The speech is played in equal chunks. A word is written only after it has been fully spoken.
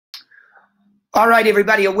All right,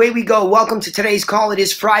 everybody, away we go. Welcome to today's call. It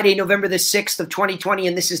is Friday, November the 6th of 2020,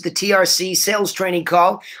 and this is the TRC sales training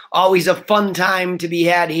call. Always a fun time to be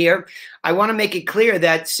had here. I want to make it clear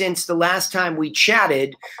that since the last time we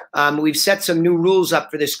chatted, we've set some new rules up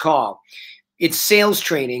for this call. It's sales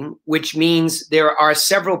training, which means there are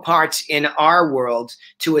several parts in our world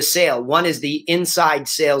to a sale. One is the inside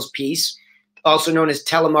sales piece, also known as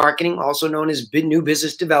telemarketing, also known as new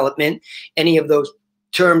business development. Any of those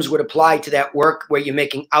terms would apply to that work where you're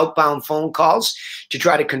making outbound phone calls to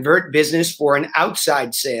try to convert business for an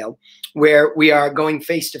outside sale, where we are going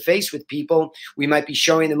face-to-face with people. We might be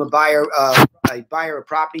showing them a buyer a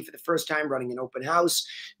property for the first time, running an open house,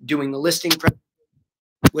 doing the listing,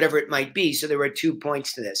 whatever it might be. So there are 2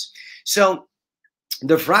 points to this. So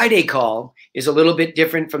the Friday call is a little bit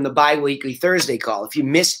different from the bi-weekly Thursday call. If you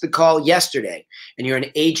missed the call yesterday and you're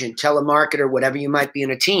an agent, telemarketer, whatever you might be in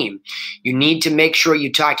a team, you need to make sure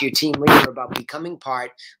you talk to your team leader about becoming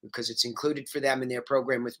part, because it's included for them in their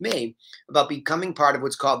program with me, about becoming part of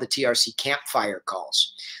what's called the TRC campfire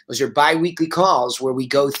calls. Those are bi-weekly calls where we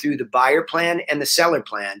go through the buyer plan and the seller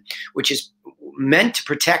plan, which is meant to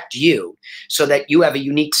protect you so that you have a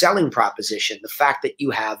unique selling proposition, the fact that you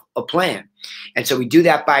have a plan. And so we do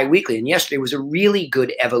that bi-weekly. And yesterday was a really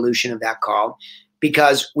good evolution of that call,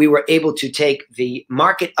 because we were able to take the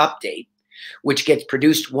market update, which gets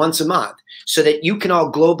produced once a month, so that you can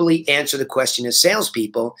all globally answer the question as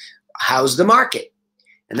salespeople, how's the market?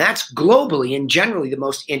 And that's globally and generally the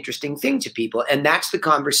most interesting thing to people. And that's the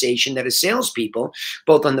conversation that as salespeople,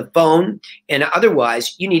 both on the phone and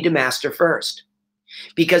otherwise, you need to master first.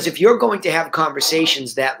 Because if you're going to have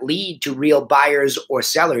conversations that lead to real buyers or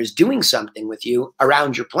sellers doing something with you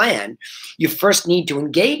around your plan, you first need to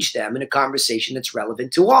engage them in a conversation that's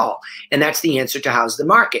relevant to all. And that's the answer to how's the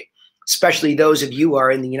market. Especially those of you who are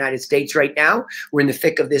in the United States right now, we're in the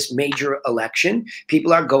thick of this major election.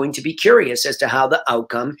 People are going to be curious as to how the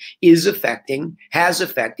outcome is affecting, has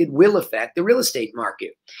affected, will affect the real estate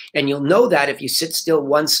market. And you'll know that if you sit still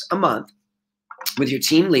once a month with your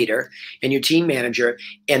team leader and your team manager,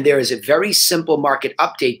 and there is a very simple market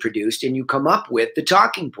update produced, and you come up with the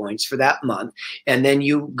talking points for that month, and then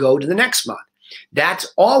you go to the next month.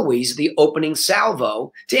 That's always the opening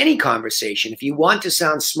salvo to any conversation. If you want to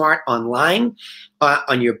sound smart online,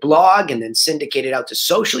 on your blog, and then syndicate it out to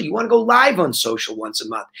social, you want to go live on social once a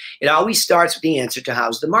month. It always starts with the answer to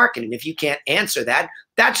how's the market. And if you can't answer that,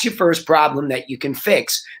 that's your first problem that you can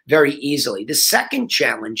fix very easily. The second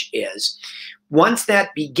challenge is, once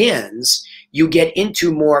that begins, you get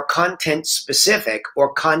into more content specific,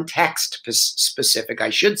 or context specific, I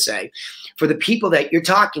should say, for the people that you're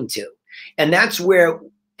talking to. And that's where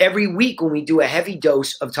every week when we do a heavy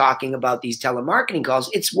dose of talking about these telemarketing calls,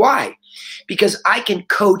 it's why. Because I can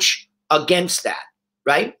coach against that,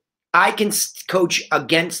 right? I can coach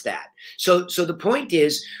against that. So the point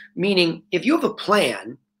is, meaning if you have a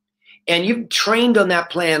plan and you've trained on that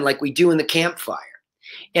plan like we do in the campfire,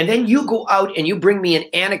 and then you go out and you bring me an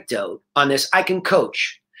anecdote on this, I can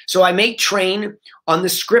coach. So I may train on the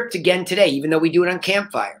script again today, even though we do it on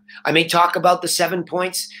Campfire. I may talk about the 7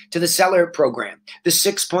 points to the seller program, the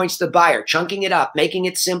 6 points to the buyer, chunking it up, making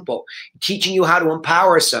it simple, teaching you how to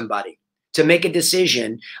empower somebody to make a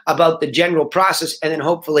decision about the general process, and then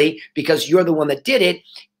hopefully, because you're the one that did it,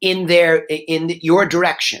 in your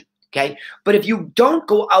direction. Okay. But if you don't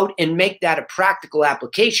go out and make that a practical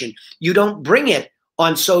application, you don't bring it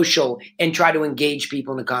on social and try to engage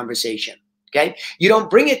people in the conversation. Okay, you don't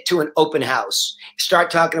bring it to an open house,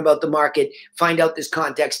 start talking about the market, find out this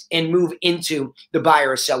context, and move into the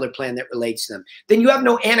buyer or seller plan that relates to them. Then you have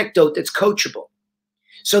no anecdote that's coachable.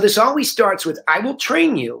 So this always starts with, I will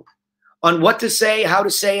train you on what to say, how to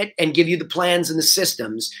say it, and give you the plans and the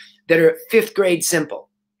systems that are 5th grade simple.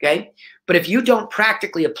 Okay, but if you don't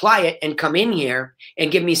practically apply it and come in here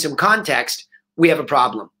and give me some context, we have a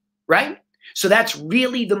problem, right? So that's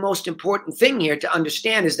really the most important thing here to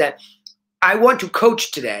understand, is that I want to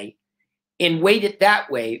coach today and weight it that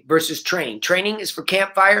way versus train. Training is for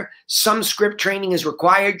campfire. Some script training is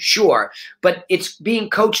required, sure, but it's being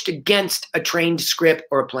coached against a trained script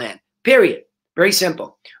or a plan, period. Very simple.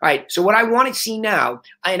 All right, so what I want to see now,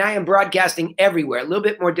 and I am broadcasting everywhere, a little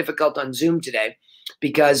bit more difficult on Zoom today,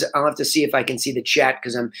 because I'll have to see if I can see the chat,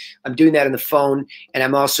 because I'm doing that on the phone, and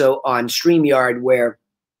I'm also on StreamYard, where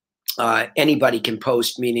anybody can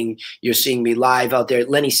post, meaning you're seeing me live out there.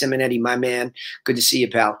 Lenny Simonetti, my man, good to see you,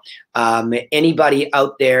 pal. Anybody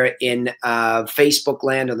out there in Facebook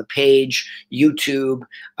land on the page, YouTube,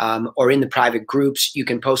 or in the private groups, you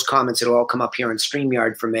can post comments. It'll all come up here on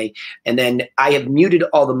StreamYard for me. And then I have muted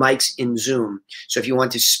all the mics in Zoom. So if you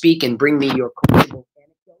want to speak and bring me your coachable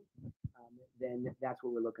anecdote, then That's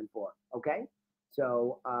what we're looking for. Okay.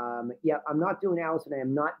 So, yeah, I'm not doing Allison. I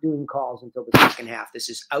am not doing calls until the second half. This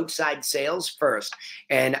is outside sales first.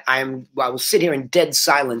 And I will sit here in dead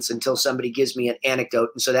silence until somebody gives me an anecdote.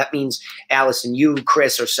 And so that means Allison, you,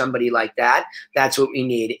 Chris, or somebody like that. That's what we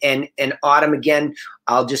need. And Autumn, again,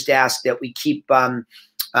 I'll just ask that we keep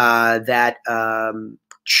that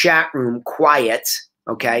chat room quiet.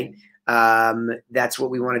 Okay. That's what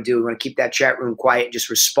we want to do. We want to keep that chat room quiet, just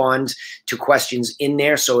respond to questions in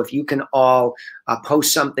there. So if you can all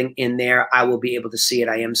post something in there, I will be able to see it.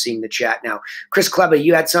 I am seeing the chat now. Chris Kleber,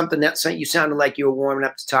 you had something that you sounded like you were warming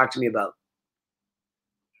up to talk to me about.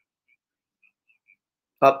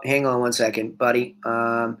 Oh, hang on one second, buddy.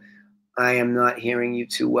 I am not hearing you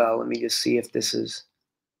too well. Let me just see if this is.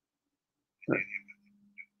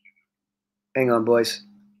 Hang on, boys.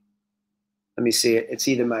 Let me see it.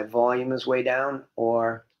 It's either my volume is way down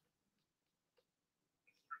or.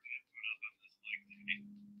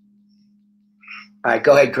 All right,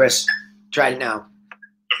 go ahead, Chris. Try it now.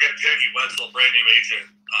 Okay, Jackie Wetzel, brand new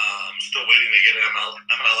agent. Still waiting to get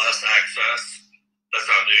MLS access. That's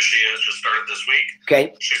how new she is. Just started this week.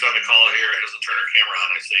 Okay. She's on the call here. It doesn't turn her camera on,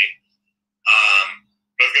 I see.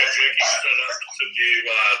 But I've got Jackie set up to do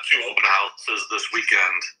 2 open houses this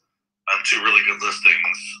weekend on 2 really good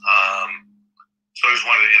listings. So I just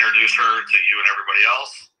wanted to introduce her to you and everybody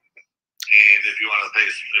else. And if you want to pay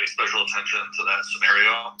any special attention to that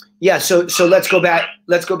scenario. Yeah, so let's go back.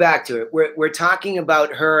 Let's go back to it. We're talking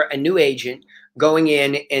about her, a new agent, going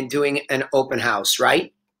in and doing an open house,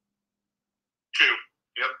 right? 2.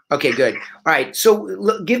 Yep. Okay, good. All right.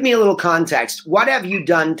 So give me a little context. What have you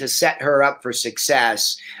done to set her up for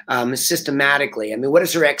success systematically? I mean, what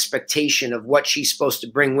is her expectation of what she's supposed to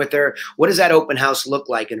bring with her? What does that open house look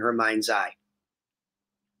like in her mind's eye?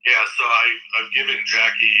 Yeah, so I've given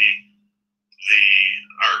Jackie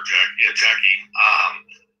Jackie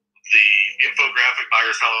the infographic, buyer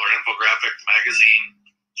seller infographic magazine.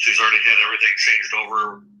 She's already had everything changed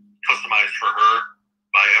over, customized for her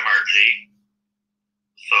by MRG.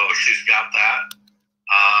 So she's got that.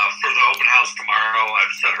 For the open house tomorrow,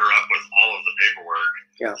 I've set her up with all of the paperwork.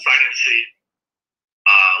 Yeah. Sign-in sheet,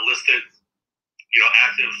 listed,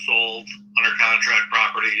 active, sold, under contract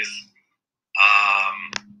properties.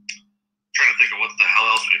 Trying to think of what the hell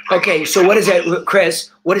else we. Okay, so what is it, Chris?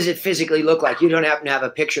 What does it physically look like? You don't happen to have a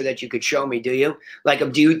picture that you could show me, do you? Like,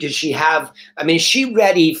 does she have? I mean, is she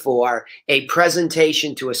ready for a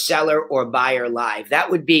presentation to a seller or buyer live? That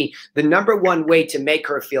would be the #1 way to make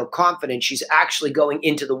her feel confident. She's actually going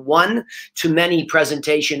into the one-to-many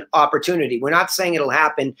presentation opportunity. We're not saying it'll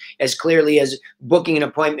happen as clearly as booking an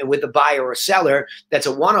appointment with a buyer or seller. That's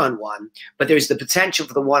a one-on-one, but there's the potential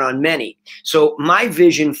for the one-on-many. So my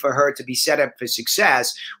vision for her to be set up for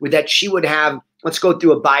success with that she would have. Let's go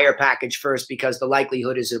through a buyer package first, because the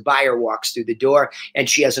likelihood is a buyer walks through the door and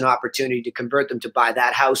she has an opportunity to convert them to buy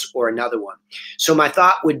that house or another one. So my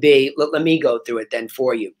thought would be, let me go through it then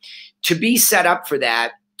for you. To be set up for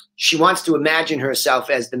that, she wants to imagine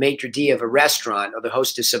herself as the maitre d' of a restaurant or the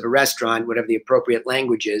hostess of a restaurant, whatever the appropriate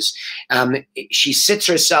language is. She sits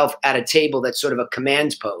herself at a table that's sort of a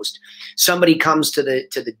command post. Somebody comes to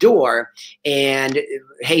the door and,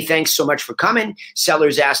 hey, thanks so much for coming.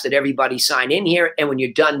 Sellers ask that everybody sign in here. And when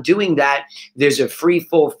you're done doing that, there's a free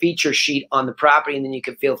full feature sheet on the property, and then you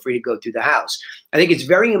can feel free to go through the house. I think it's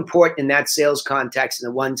very important in that sales context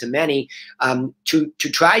and the one-to-many to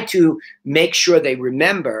try to make sure they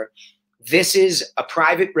remember this is a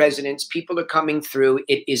private residence. People are coming through.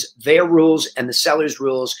 It is their rules and the seller's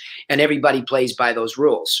rules, and everybody plays by those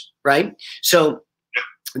rules, right? So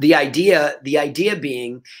the idea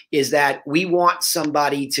being is that we want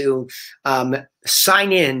somebody to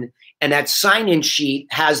sign in, and that sign-in sheet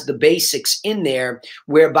has the basics in there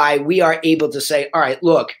whereby we are able to say, all right,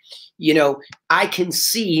 look, I can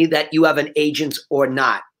see that you have an agent or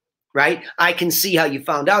not, right? I can see how you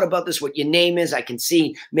found out about this, what your name is. I can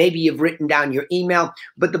see maybe you've written down your email.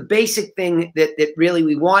 But the basic thing that really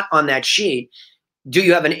we want on that sheet, do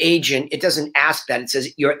you have an agent? It doesn't ask that. It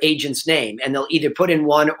says your agent's name. And they'll either put in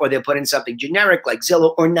one or they'll put in something generic like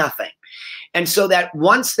Zillow or nothing. And so that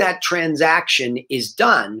once that transaction is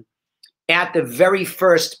done, at the very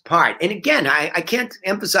first part. And again, I can't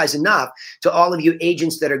emphasize enough to all of you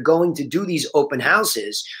agents that are going to do these open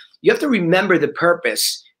houses, you have to remember the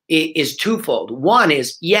purpose is twofold. One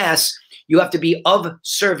is, yes, you have to be of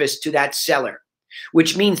service to that seller,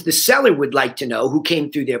 which means the seller would like to know who came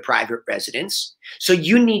through their private residence. So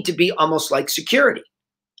you need to be almost like security.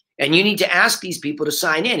 And you need to ask these people to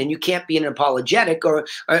sign in. And you can't be an apologetic or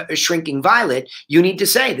a shrinking violet. You need to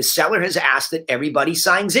say the seller has asked that everybody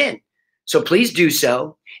signs in. So please do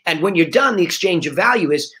so. And when you're done, the exchange of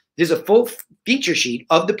value is there's a full feature sheet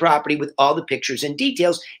of the property with all the pictures and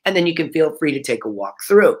details, and then you can feel free to take a walk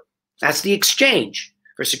through. That's the exchange.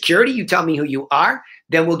 For security, you tell me who you are,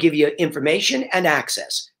 then we'll give you information and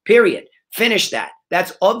access, period. Finish that.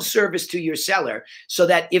 That's of service to your seller, so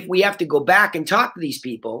that if we have to go back and talk to these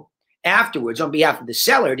people afterwards on behalf of the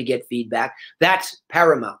seller to get feedback, that's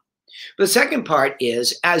paramount. But the second part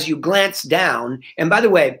is, as you glance down, and by the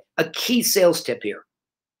way, a key sales tip here,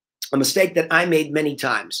 a mistake that I made many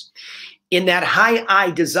times. In that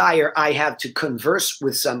high desire I have to converse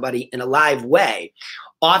with somebody in a live way,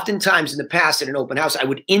 oftentimes in the past at an open house, I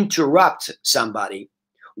would interrupt somebody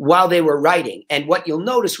while they were writing. And what you'll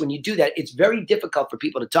notice when you do that, it's very difficult for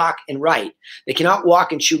people to talk and write. They cannot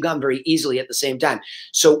walk and chew gum very easily at the same time.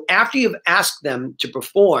 So after you've asked them to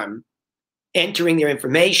perform, entering their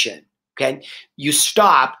information, okay, you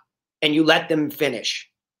stop and you let them finish.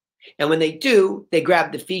 And when they do, they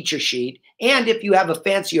grab the feature sheet. And if you have a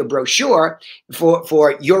fancier brochure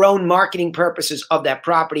for your own marketing purposes of that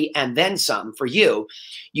property and then some for you,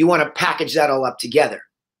 you want to package that all up together.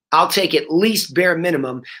 I'll take at least bare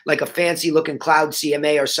minimum, like a fancy looking cloud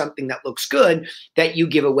CMA or something that looks good that you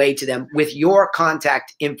give away to them with your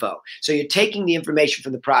contact info. So you're taking the information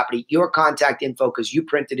from the property, your contact info, because you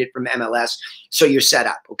printed it from MLS. So you're set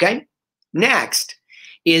up, okay? Next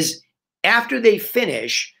is after they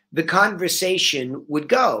finish, the conversation would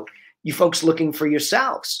go, you folks looking for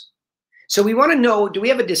yourselves. So we want to know, do we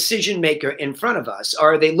have a decision maker in front of us,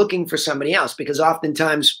 or are they looking for somebody else? Because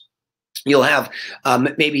oftentimes you'll have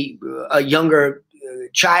maybe a younger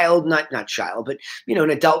child, not child, but an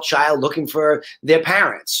adult child looking for their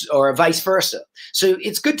parents, or vice versa. So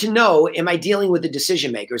it's good to know, am I dealing with a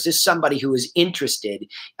decision maker? Is this somebody who is interested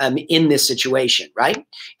in this situation, right?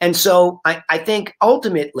 And so I think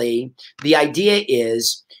ultimately the idea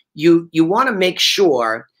is you want to make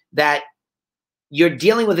sure that you're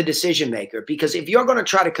dealing with a decision maker, because if you're going to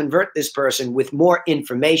try to convert this person with more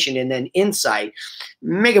information and then insight,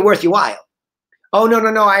 make it worth your while. Oh, no,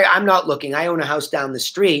 I'm not looking. I own a house down the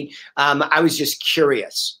street. I was just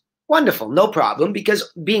curious. Wonderful, no problem,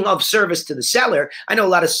 because being of service to the seller, I know a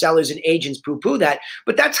lot of sellers and agents poo-poo that,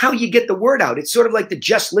 but that's how you get the word out. It's sort of like the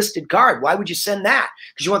just listed card. Why would you send that?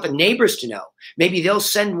 Because you want the neighbors to know. Maybe they'll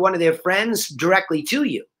send one of their friends directly to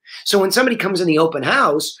you. So when somebody comes in the open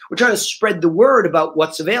house, we're trying to spread the word about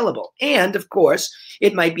what's available. And of course,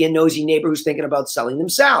 it might be a nosy neighbor who's thinking about selling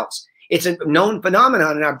themselves. It's a known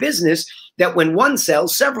phenomenon in our business that when one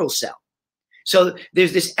sells, several sell. So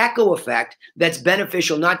there's this echo effect that's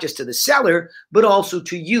beneficial not just to the seller, but also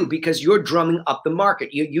to you, because you're drumming up the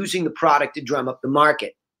market. You're using the product to drum up the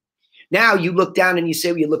market. Now you look down and you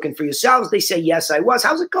say, well, you're looking for yourselves. They say, yes, I was.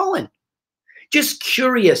 How's it going? Just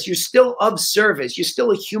curious. You're still of service. You're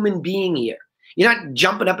still a human being here. You're not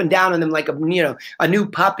jumping up and down on them like a new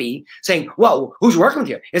puppy saying, whoa, who's working with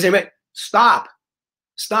you? And say, stop.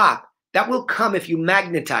 That will come if you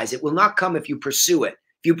magnetize. It will not come if you pursue it.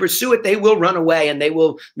 If you pursue it, they will run away, and they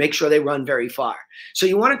will make sure they run very far. So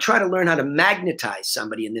you want to try to learn how to magnetize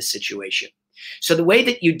somebody in this situation. So the way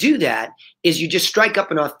that you do that is you just strike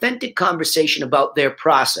up an authentic conversation about their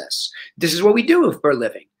process. This is what we do for a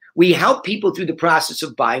living. We help people through the process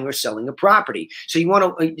of buying or selling a property. So you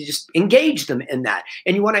want to just engage them in that,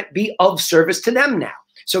 and you want to be of service to them now.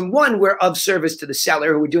 So one, we're of service to the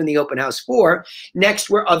seller who we're doing the open house for. Next,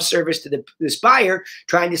 we're of service to this buyer,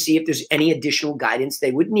 trying to see if there's any additional guidance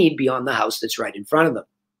they would need beyond the house that's right in front of them,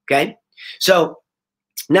 okay? So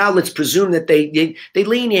now let's presume that they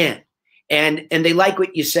lean in and they like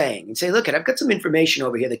what you're saying and say, look, I've got some information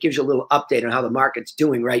over here that gives you a little update on how the market's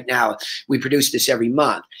doing right now. We produce this every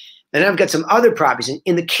month. And I've got some other properties. And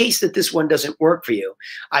in the case that this one doesn't work for you,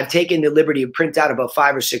 I've taken the liberty to print out about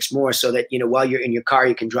 5 or 6 more so that, while you're in your car,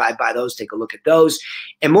 you can drive by those, take a look at those.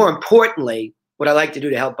 And more importantly, what I like to do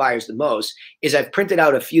to help buyers the most is I've printed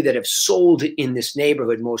out a few that have sold in this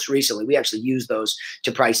neighborhood most recently. We actually use those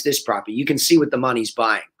to price this property. You can see what the money's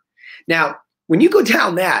buying. Now, when you go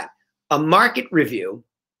down that, a market review,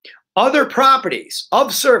 other properties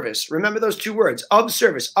of service, remember those 2 words, of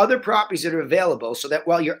service, other properties that are available, so that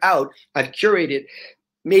while you're out, I've curated,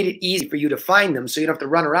 made it easy for you to find them so you don't have to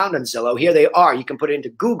run around on Zillow. Here they are. You can put it into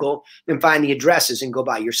Google and find the addresses and go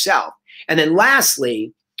by yourself. And then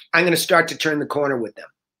lastly, I'm going to start to turn the corner with them.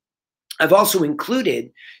 I've also included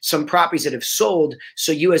some properties that have sold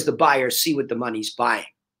so you as the buyer see what the money's buying.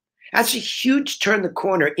 That's a huge turn the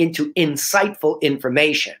corner into insightful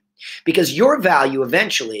information. Because your value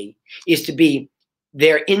eventually is to be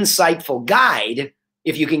their insightful guide,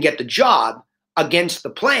 if you can get the job, against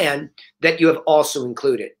the plan that you have also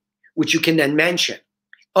included, which you can then mention.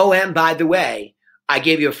 Oh, and by the way, I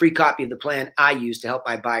gave you a free copy of the plan I use to help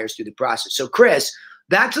my buyers through the process. So Chris,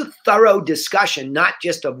 that's a thorough discussion, not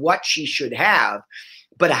just of what she should have,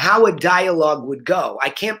 but how a dialogue would go. I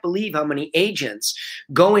can't believe how many agents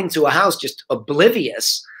go into a house just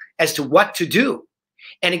oblivious as to what to do.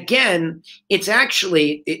 And again, it's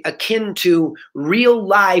actually akin to real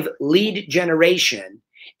live lead generation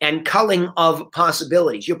and culling of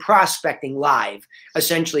possibilities. You're prospecting live,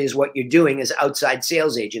 essentially, is what you're doing as outside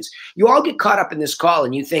sales agents. You all get caught up in this call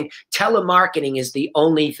and you think telemarketing is the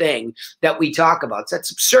only thing that we talk about.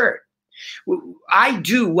 That's absurd. I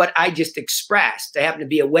do what I just expressed. I happen to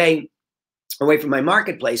be away from my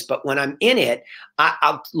marketplace, but when I'm in it,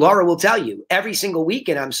 Laura will tell you every single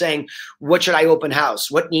weekend I'm saying, what should I open house?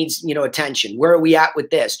 What needs, attention? Where are we at with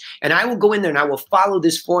this? And I will go in there and I will follow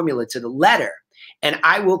this formula to the letter. And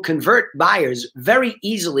I will convert buyers very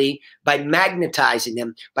easily by magnetizing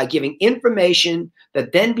them, by giving information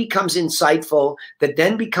that then becomes insightful, that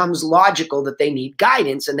then becomes logical, that they need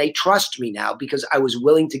guidance, and they trust me now because I was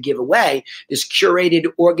willing to give away this curated,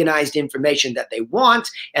 organized information that they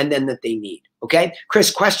want and then that they need. Okay?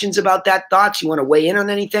 Chris, questions about that? Thoughts? You want to weigh in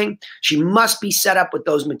on anything? She must be set up with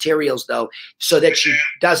those materials, though, so that she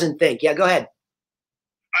doesn't think. Yeah, go ahead.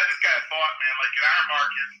 I just got a thought, man. Like in our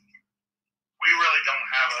market, we really don't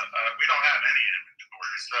have we don't have any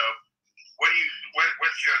inventory. So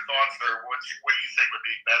what's your thoughts, or what do you think would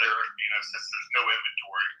be better, since there's no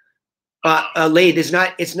inventory? Lee,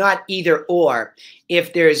 it's not either or.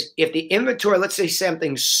 If the inventory, let's say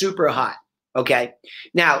something's super hot, okay?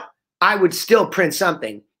 Now, I would still print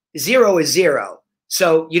something. 0 is 0.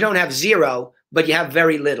 So you don't have 0, but you have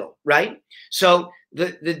very little, right? So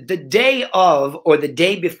the day of or the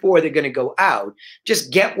day before they're going to go out,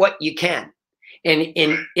 just get what you can. And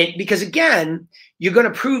because again, you're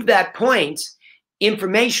going to prove that point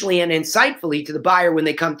informationally and insightfully to the buyer when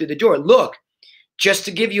they come through the door. Look, just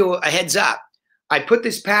to give you a heads up, I put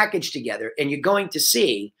this package together and you're going to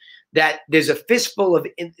see that there's a fistful of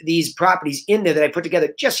these properties in there that I put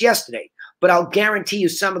together just yesterday, but I'll guarantee you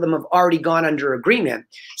some of them have already gone under agreement.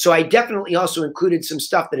 So I definitely also included some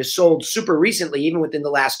stuff that is sold super recently, even within the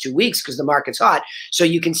last 2 weeks, because the market's hot. So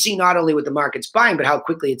you can see not only what the market's buying, but how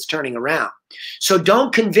quickly it's turning around. So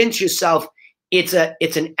don't convince yourself it's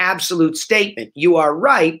an absolute statement. You are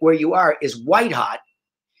right. Where you are is white hot.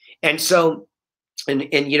 And so and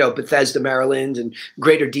Bethesda, Maryland, and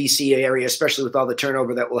greater DC area, especially with all the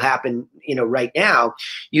turnover that will happen, right now,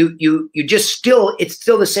 it's still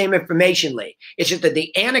the same information, Lee. It's just that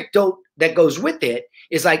the anecdote that goes with it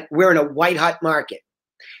is like, we're in a white hot market.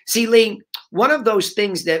 See, Lee, one of those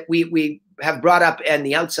things that we have brought up in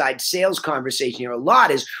the outside sales conversation here a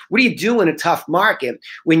lot is, what do you do in a tough market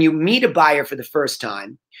when you meet a buyer for the first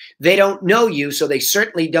time? They don't know you, so they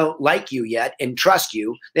certainly don't like you yet and trust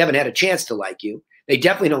you. They haven't had a chance to like you. They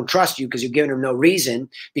definitely don't trust you because you're giving them no reason,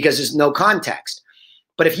 because there's no context.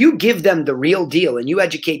 But if you give them the real deal and you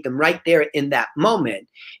educate them right there in that moment,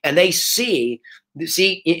 and they see,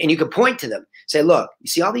 and you can point to them, say, look, you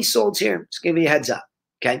see all these solds here? Just give me a heads up,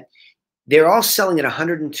 okay? They're all selling at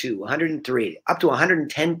 102, 103, up to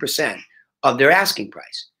 110% of their asking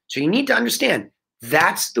price. So you need to understand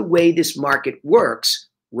that's the way this market works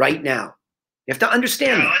right now. You have to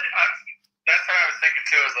understand that. That's what I was thinking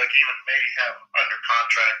too, is like even maybe have under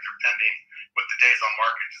contract or pending with the days on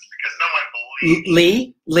market, just because no one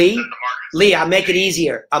believes that the market's Lee, I'll make it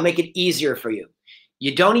easier. I'll make it easier for you.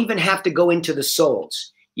 You don't even have to go into the solds.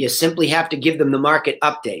 You simply have to give them the market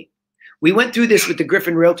update. We went through this with the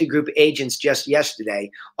Griffin Realty Group agents just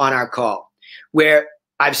yesterday on our call, where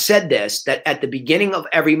I've said this, that at the beginning of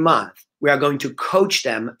every month, we are going to coach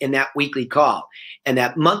them in that weekly call. And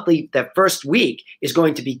that first week is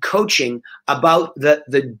going to be coaching about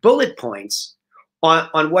the bullet points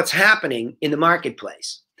on what's happening in the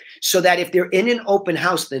marketplace. So that if they're in an open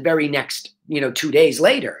house the very next, 2 days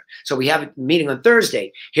later, so we have a meeting on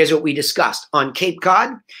Thursday, here's what we discussed. On Cape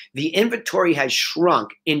Cod, the inventory has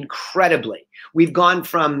shrunk incredibly. We've gone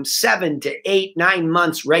from 7 to 8, 9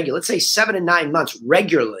 months regular, let's say 7 and 9 months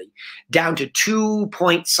regularly, down to 2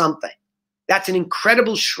 point something. That's an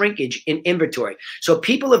incredible shrinkage in inventory. So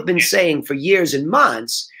people have been saying for years and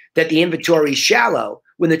months that the inventory is shallow,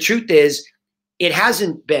 when the truth is it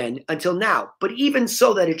hasn't been until now. But even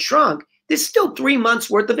so that it shrunk, there's still 3 months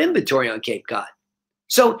worth of inventory on Cape Cod.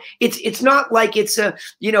 So it's not like it's a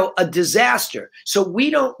disaster. So we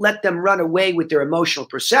don't let them run away with their emotional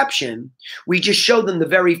perception. We just show them the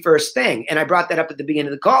very first thing. And I brought that up at the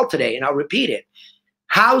beginning of the call today, and I'll repeat it.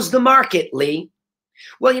 How's the market, Lee?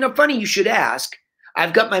 Well, funny you should ask.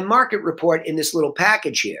 I've got my market report in this little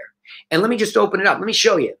package here. And let me just open it up. Let me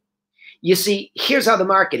show you. You see, here's how the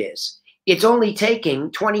market is. it's only taking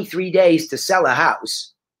 23 days to sell a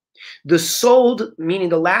house. The sold, meaning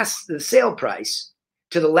the sale price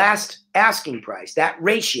to the last asking price, that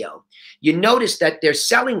ratio, you notice that they're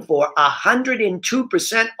selling for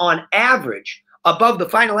 102% on average above the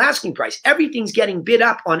final asking price. Everything's getting bid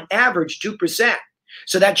up on average 2%.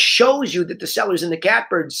 So that shows you that the seller's in the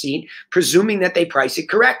catbird seat, presuming that they price it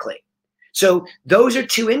correctly. So those are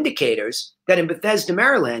two indicators that in Bethesda,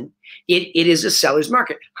 Maryland, it is a seller's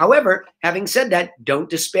market. However, having said that, don't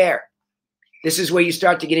despair. This is where you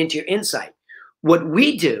start to get into your insight. What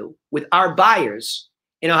we do with our buyers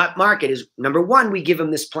in a hot market is, number one, we give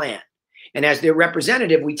them this plan. And as their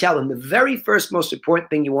representative, we tell them the very first most important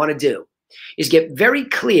thing you want to do is get very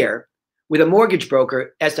clear with a mortgage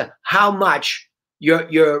broker as to how much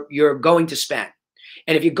you're going to spend.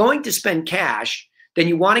 And if you're going to spend cash, then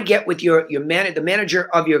you want to get with the manager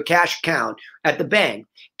of your cash account at the bank,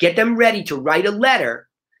 get them ready to write a letter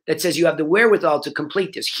that says you have the wherewithal to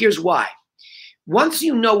complete this. Here's why. Once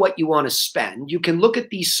you know what you want to spend, you can look at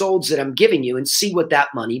these solds that I'm giving you and see what that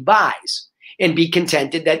money buys and be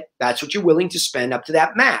contented that that's what you're willing to spend up to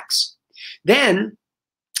that max. Then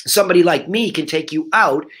somebody like me can take you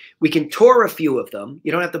out. We can tour a few of them.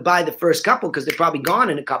 You don't have to buy the first couple because they're probably gone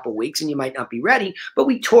in a couple weeks and you might not be ready, but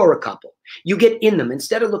we tour a couple. You get in them.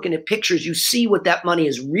 Instead of looking at pictures, you see what that money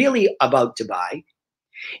is really about to buy.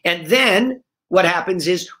 And then what happens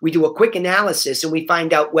is we do a quick analysis and we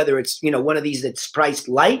find out whether it's, one of these that's priced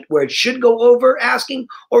light where it should go over asking,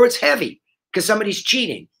 or it's heavy because somebody's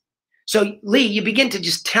cheating. So Lee, you begin to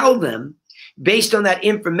just tell them based on that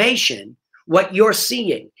information what you're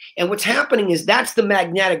seeing. And what's happening is that's the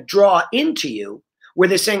magnetic draw into you where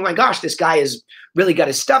they're saying, my gosh, this guy has really got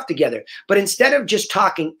his stuff together. But instead of just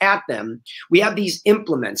talking at them, we have these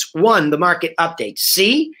implements. One, the market update.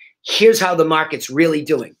 See, here's how the market's really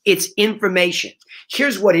doing. It's information.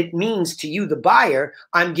 Here's what it means to you, the buyer.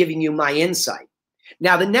 I'm giving you my insight.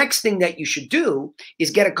 Now, the next thing that you should do is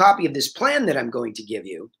get a copy of this plan that I'm going to give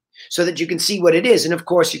you so that you can see what it is. And of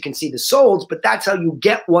course, you can see the solds, but that's how you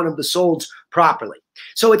get one of the solds properly.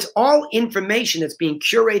 So it's all information that's being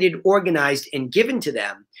curated, organized, and given to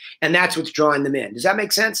them. And that's what's drawing them in. Does that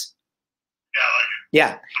make sense?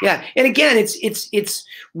 Yeah. Yeah. And again,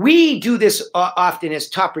 we do this often as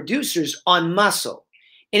top producers on muscle.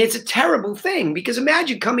 And it's a terrible thing because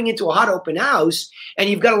imagine coming into a hot open house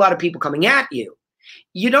and you've got a lot of people coming at you.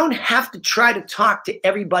 You don't have to try to talk to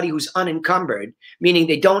everybody who's unencumbered, meaning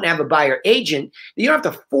they don't have a buyer agent. You don't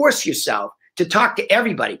have to force yourself to talk to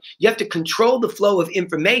everybody. You have to control the flow of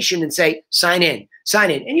information and say, sign in,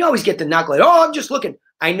 sign in. And you always get the knuckle, oh, I'm just looking.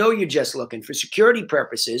 I know you're just looking. For security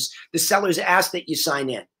purposes, the sellers ask that you sign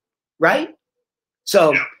in, right?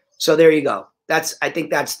 So there you go. I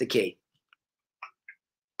think that's the key.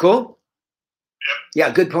 Cool?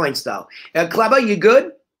 Yeah, good points though. Kleba, you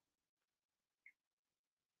good?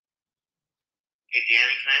 Hey, Danny,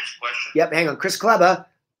 can I ask a question? Yep, hang on. Chris Kleba,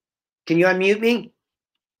 can you unmute me?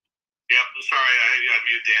 Yep, sorry, I had you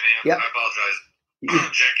unmute, Danny. Yep. I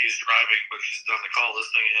apologize. Jackie's driving, but she's done the call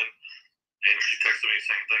listening in, and she texted me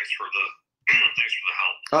saying thanks for the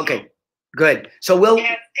help. Okay, good. So we'll.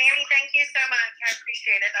 Yes, Danny, thank you so much. I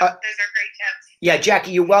appreciate it. Those are great tips. Yeah,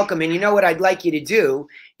 Jackie, you're welcome. And you know what I'd like you to do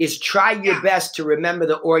is try your best to remember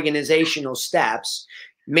the organizational steps.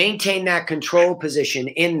 Maintain that control position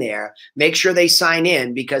in there. Make sure they sign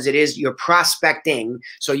in because it is your prospecting.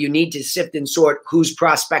 So you need to sift and sort who's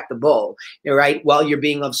prospectable, right, while you're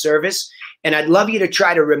being of service. And I'd love you to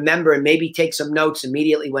try to remember and maybe take some notes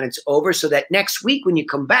immediately when it's over so that next week when you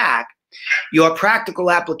come back, your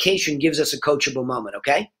practical application gives us a coachable moment,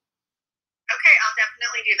 okay? Okay, I'll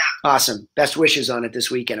definitely do that. Awesome. Best wishes on it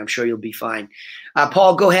this weekend. I'm sure you'll be fine.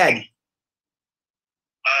 Paul, go ahead.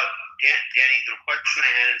 Danny, the question I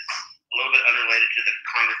had is a little bit unrelated to the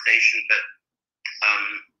conversation, but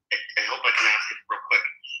I hope I can ask it real quick.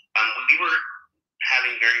 We were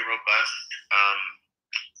having very robust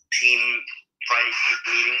Friday team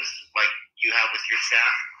meetings like you have with your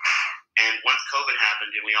staff. And once COVID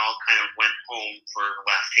happened and we all kind of went home for the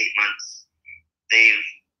last 8 months, they've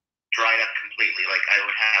dried up completely. Like I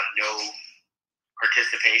would have no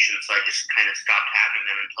participation, so I just kind of stopped having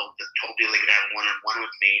them until they told people they could have one-on-one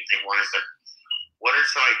with me if they wanted. But what are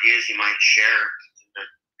some ideas you might share to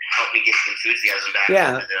help me get some enthusiasm back?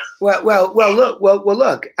 Yeah. Well,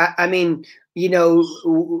 look. I mean, you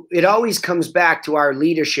know, it always comes back to our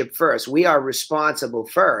leadership first. We are responsible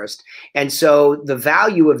first. And so the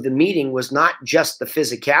value of the meeting was not just the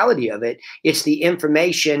physicality of it, it's the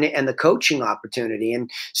information and the coaching opportunity.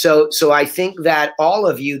 And so I think that all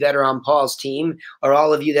of you that are on Paul's team, or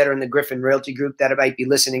all of you that are in the Griffin Realty Group that might be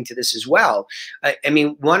listening to this as well, I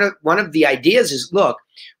mean, one of the ideas is, look,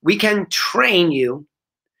 we can train you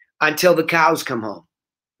until the cows come home,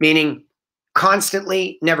 meaning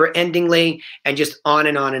constantly, never endingly, and just on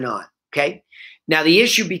and on and on. Okay. Now the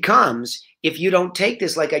issue becomes, if you don't take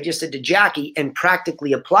this, like I just said to Jackie, and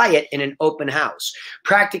practically apply it in an open house,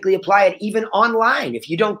 practically apply it even online. If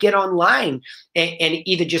you don't get online and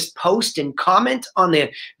either just post and comment on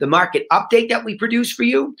the market update that we produce for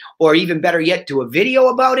you, or even better yet, do a video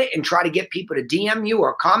about it and try to get people to DM you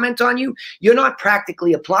or comment on you, you're not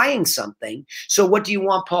practically applying something. So what do you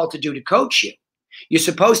want Paul to do to coach you? You're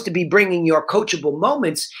supposed to be bringing your coachable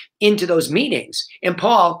moments into those meetings. And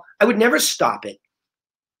Paul, I would never stop it.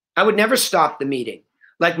 I would never stop the meeting.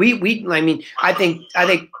 Like I mean, I think,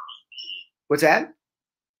 what's that?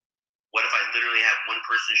 What if I literally have one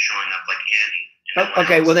person showing up like Andy?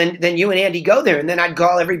 Okay, well then you and Andy go there, and then I'd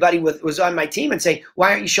call everybody was on my team and say,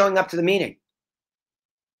 why aren't you showing up to the meeting?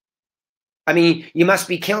 I mean, you must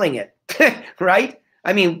be killing it, right?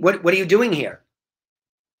 I mean, what are you doing here?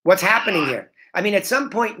 What's happening here? I mean, at some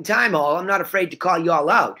point in time, I'm not afraid to call you all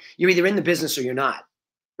out. You're either in the business or you're not,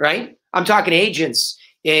 right? I'm talking agents,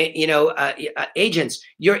 agents.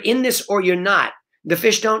 You're in this or you're not. The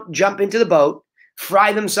fish don't jump into the boat,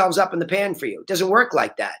 fry themselves up in the pan for you. It doesn't work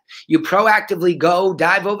like that. You proactively go,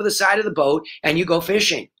 dive over the side of the boat, and you go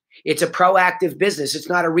fishing. It's a proactive business. It's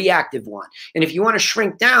not a reactive one. And if you want to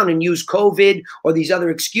shrink down and use COVID or these other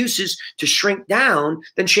excuses to shrink down,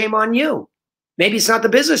 then shame on you. Maybe it's not the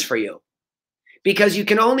business for you. Because you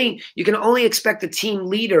can only expect a team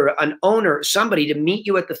leader, an owner, somebody to meet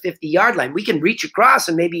you at the 50-yard line. We can reach across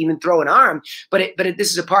and maybe even throw an arm, but this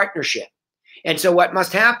is a partnership. And so what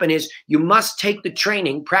must happen is you must take the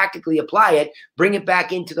training, practically apply it, bring it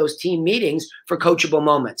back into those team meetings for coachable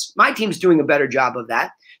moments. My team's doing a better job of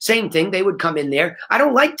that. Same thing, they would come in there. I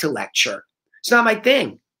don't like to lecture. It's not my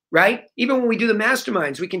thing. Right? Even when we do the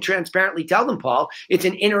masterminds, we can transparently tell them, Paul, it's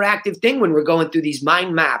an interactive thing when we're going through these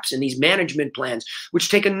mind maps and these management plans, which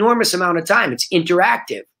take enormous amount of time. It's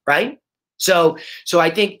interactive, right? So I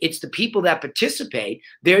think it's the people that participate,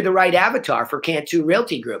 they're the right avatar for Cantu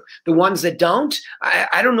Realty Group. The ones that don't,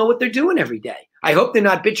 I don't know what they're doing every day. I hope they're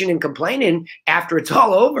not bitching and complaining after it's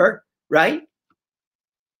all over, right?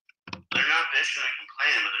 They're not bitching and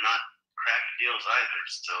complaining, but they're not cracking deals either,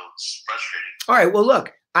 so it's frustrating. All right, well,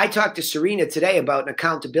 look. I talked to Serena today about an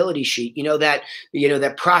accountability sheet,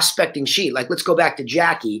 that prospecting sheet. Like, let's go back to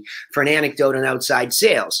Jackie for an anecdote on outside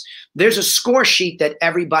sales. There's a score sheet that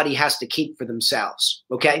everybody has to keep for themselves.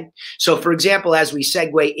 Okay. So for example, as we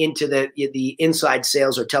segue into the inside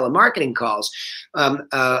sales or telemarketing calls,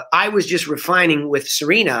 I was just refining with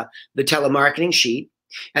Serena the telemarketing sheet.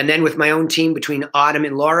 And then with my own team, between Autumn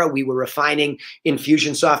and Laura, we were refining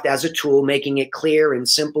Infusionsoft as a tool, making it clear and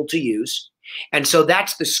simple to use. And so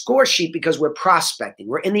that's the score sheet because we're prospecting.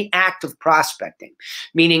 We're in the act of prospecting,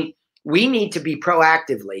 meaning we need to be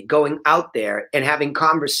proactively going out there and having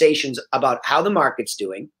conversations about how the market's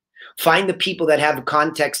doing, find the people that have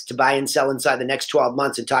context to buy and sell inside the next 12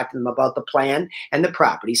 months and talk to them about the plan and the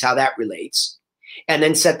properties, how that relates, and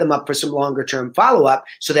then set them up for some longer term follow-up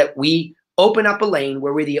so that we open up a lane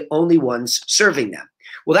where we're the only ones serving them.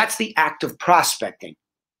 Well, that's the act of prospecting.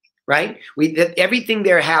 Right? Everything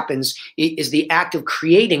there happens is the act of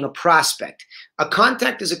creating a prospect. A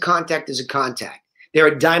contact is a contact is a contact. They're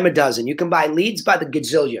a dime a dozen. You can buy leads by the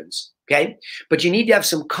gazillions, okay? But you need to have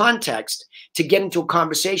some context to get into a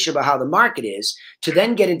conversation about how the market is, to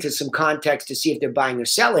then get into some context to see if they're buying or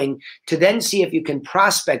selling, to then see if you can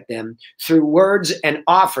prospect them through words and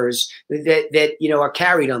offers that are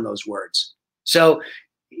carried on those words. So,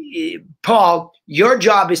 Paul, your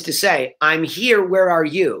job is to say, I'm here, where are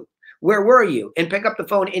you? Where were you? And pick up the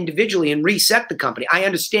phone individually and reset the company. I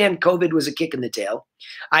understand COVID was a kick in the tail.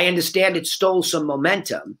 I understand it stole some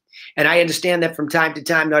momentum. And I understand that from time to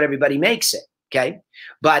time, not everybody makes it. Okay.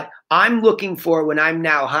 But I'm looking for, when I'm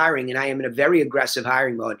now hiring, and I am in a very aggressive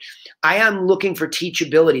hiring mode, I am looking for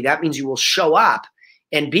teachability. That means you will show up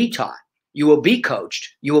and be taught. You will be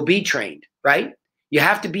coached. You will be trained, right? You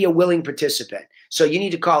have to be a willing participant. So you need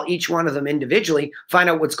to call each one of them individually, find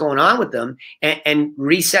out what's going on with them, and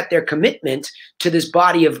reset their commitment to this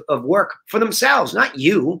body of work for themselves, not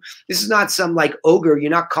you. This is not some like ogre.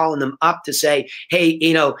 You're not calling them up to say, hey,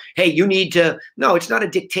 hey, you need to. No, it's not a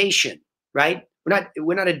dictation, right?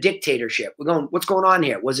 We're not a dictatorship. We're going, what's going on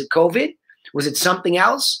here? Was it COVID? Was it something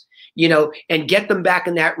else? And get them back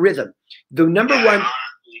in that rhythm. The number one.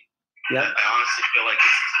 I honestly feel like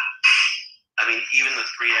even the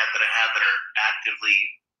three that I have that are actively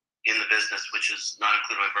in the business, which is not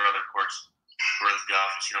including my brother, of course, who runs the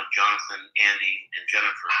office, Jonathan, Andy, and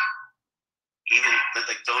Jennifer. Even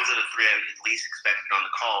those are the three I at least expected on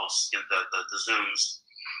the calls, the Zooms,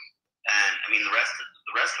 and the rest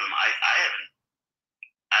of them I haven't.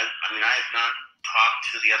 I have not talked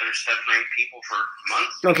to the other 7 or 8 people for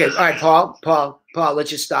months. Okay, all right, Paul, let's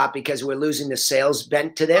just stop because we're losing the sales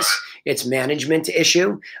bent to this. Right. It's management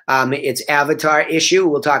issue. It's avatar issue.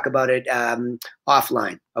 We'll talk about it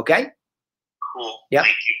offline. Okay. Cool. Yeah.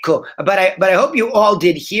 Thank you. Cool. But I hope you all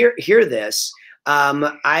did hear this.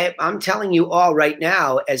 I'm telling you all right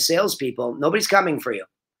now, as salespeople, nobody's coming for you.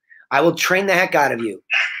 I will train the heck out of you,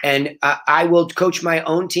 and I will coach my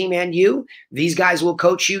own team and you. These guys will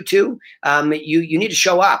coach you too. You need to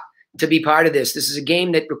show up to be part of this. This is a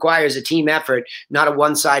game that requires a team effort, not a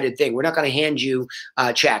one-sided thing. We're not going to hand you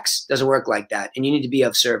checks. Doesn't work like that, and you need to be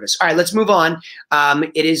of service. All right, let's move on.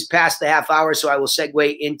 It is past the half hour, so I will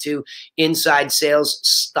segue into inside sales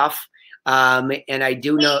stuff. And I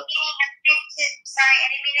do know. Sorry, I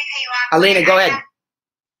didn't mean to cut you off. Alina, go ahead.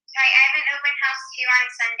 Sorry, I have an open house too on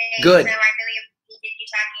Sunday. Good. So I really appreciated you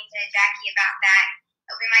talking to Jackie about that.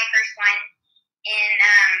 It'll be my first one. And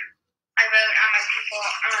I wrote on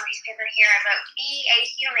my piece of paper here, I wrote, be a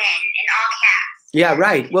human in all caps. Yeah,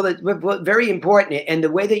 right. Well, very important. And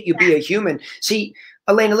the way that you be a human. See,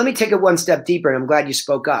 Elena, let me take it one step deeper, and I'm glad you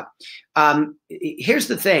spoke up. Here's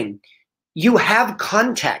the thing. You have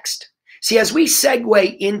context. See, as we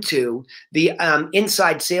segue into the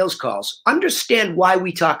inside sales calls, understand why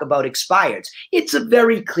we talk about expireds. It's a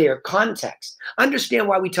very clear context. Understand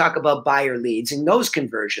why we talk about buyer leads and those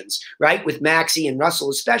conversions, right? With Maxie and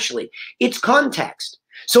Russell especially. It's context.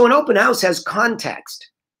 So an open house has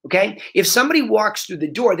context, okay? If somebody walks through the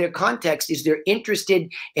door, their context is they're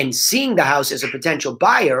interested in seeing the house as a potential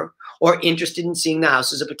buyer or interested in seeing the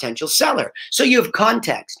house as a potential seller. So you have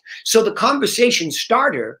context. So the conversation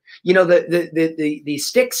starter, the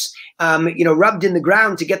sticks, rubbed in the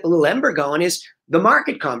ground to get the little ember going is the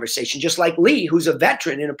market conversation, just like Lee, who's a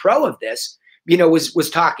veteran and a pro of this, was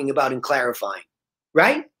talking about and clarifying,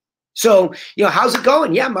 right? So, how's it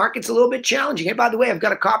going? Yeah, market's a little bit challenging. Hey, by the way, I've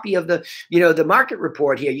got a copy of the market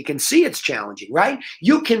report here. You can see it's challenging, right?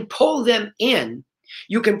 You can pull them in.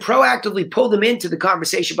 You can proactively pull them into the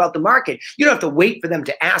conversation about the market. You don't have to wait for them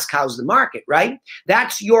to ask, how's the market, right?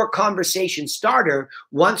 That's your conversation starter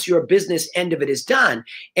once your business end of it is done.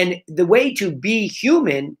 And the way to be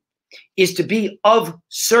human is to be of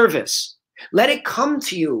service. Let it come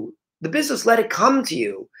to you. The business, let it come to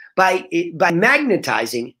you by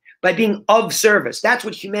magnetizing, by being of service. That's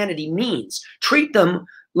what humanity means. Treat them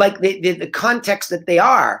like the context that they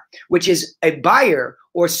are, which is a buyer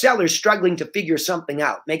or seller struggling to figure something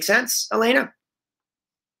out. Make sense, Elena?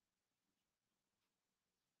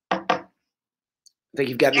 I think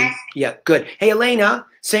you've got me. Yeah, good. Hey, Elena,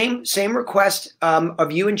 same request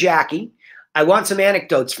of you and Jackie. I want some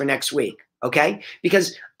anecdotes for next week, okay?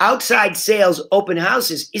 Because outside sales, open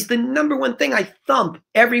houses is the #1 thing I thump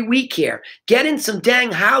every week here. Get in some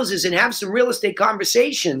dang houses and have some real estate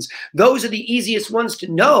conversations. Those are the easiest ones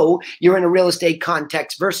to know you're in a real estate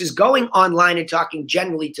context versus going online and talking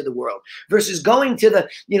generally to the world versus going to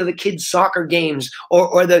the kids' soccer games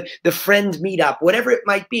or the friend meetup, whatever it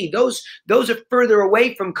might be. Those are further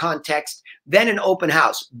away from context than an open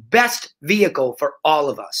house. Best vehicle for all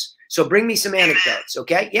of us. So bring me some anecdotes,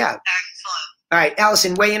 okay? Yeah. Excellent. All right,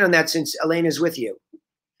 Allison, weigh in on that since Elena's with you.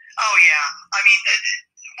 Oh, yeah.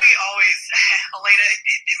 We always, Elena,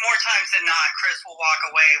 more times than not, Chris will walk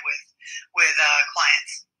away with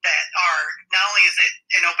clients that are, not only is it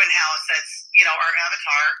an open house that's, our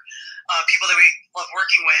avatar, people that we love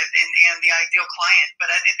working with and the ideal client, but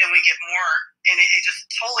then we get more, and it just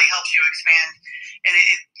totally helps you expand and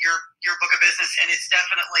your book of business, and it's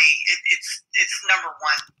definitely, it's #1.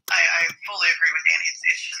 I fully agree with Danny.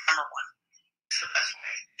 It's just #1. It's the best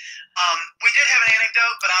way. We did have an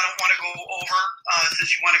anecdote, but I don't want to go over since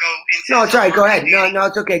you want to go into. No, it's all right. Go ahead. No,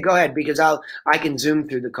 it's okay. Go ahead because I can zoom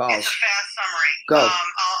through the calls. It's a fast summary. Go.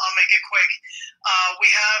 I'll make it quick.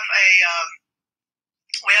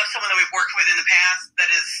 We have someone that we've worked with in the past that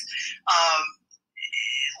is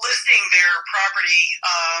listing their property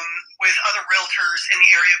with other realtors in the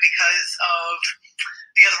area because of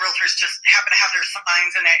the other realtors just happen to have their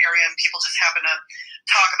signs in that area, and people just happen to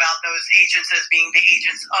talk about those agents as being the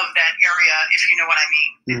agents of that area, if you know what I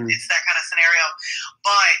mean. Mm-hmm. It's that kind of scenario.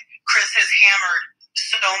 But Chris has hammered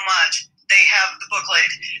so much. They have the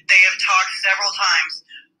booklet. They have talked several times.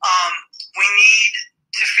 We need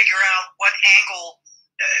to figure out what angle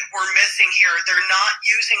we're missing here. They're not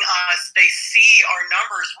using us. They see our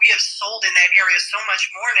numbers. We have sold in that area so much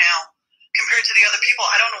more now compared to the other people.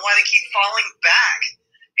 I don't know why they keep falling back.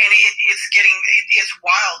 And it's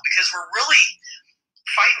wild because we're really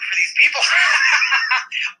fighting for these people.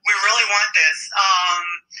 We really want this.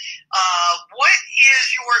 What is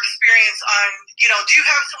your experience on, do you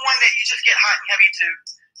have someone that you just get hot and heavy to,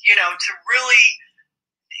 to really,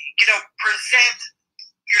 present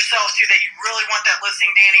yourself to, that you really want that listing,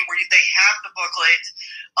 Danny, where they have the booklet,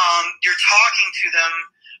 you're talking to them,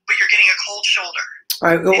 but you're getting a cold shoulder? All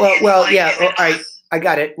right. Well, yeah. All right. I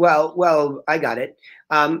got it. Well, I got it.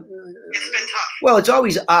 It's been tough. Well, it's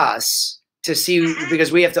always us to see,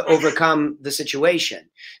 because we have to overcome the situation.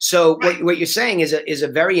 So what you're saying is a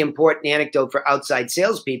very important anecdote for outside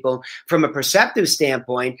salespeople from a perceptive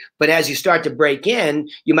standpoint. But as you start to break in,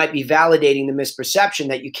 you might be validating the misperception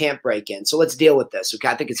that you can't break in. So let's deal with this. Okay,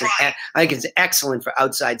 I think it's excellent for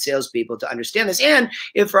outside salespeople to understand this, and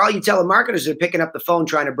if for all you telemarketers who are picking up the phone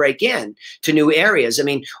trying to break in to new areas. I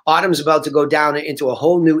mean, Autumn's about to go down into a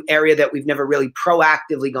whole new area that we've never really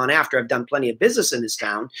proactively gone after. I've done plenty of business in this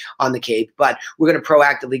town on the Cape, but we're going to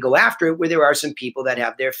proactively go after it where there are some people that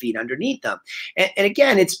have their feet underneath them. And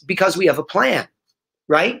again, it's because we have a plan,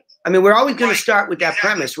 right? I mean, we're always going to start with that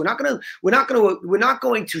premise. We're not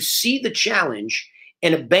going to see the challenge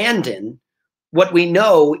and abandon what we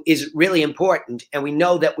know is really important and we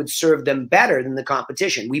know that would serve them better than the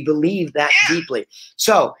competition. We believe that deeply.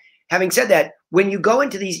 So having said that, when you go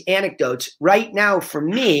into these anecdotes right now, for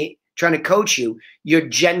me, trying to coach you, you're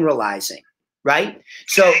generalizing, right?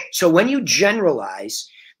 So when you generalize,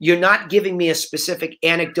 you're not giving me a specific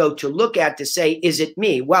anecdote to look at to say, is it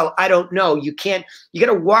me? Well, I don't know. You got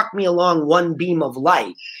to walk me along one beam of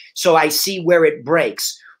light so I see where it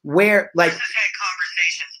breaks. Where, like, Chris has had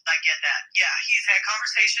conversations. I get that. Yeah, he's had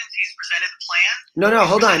conversations. He's presented the plan. No,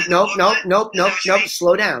 hold on. Nope.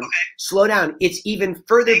 Slow down. Okay. Slow down. It's even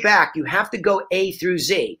further back. You have to go A through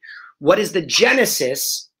Z. What is the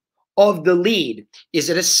genesis of the lead? Is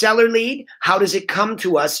it a seller lead? How does it come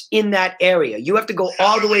to us in that area? You have to go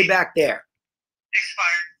all the way back there.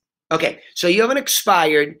 Expired. Okay, so you have an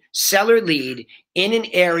expired seller lead in an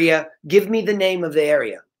area. Give me the name of the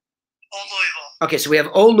area. Old Louisville. Okay, so we have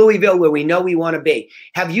Old Louisville where we know we want to be.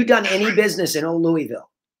 Have you done any business in Old Louisville?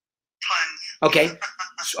 Tons.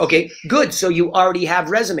 Okay, good. So you already have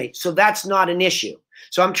resume. So that's not an issue.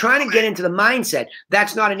 So I'm trying to get into the mindset.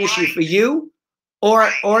 That's not an issue for you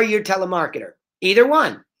or your telemarketer. Either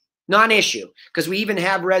one, non-issue, because we even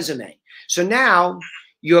have resume. So now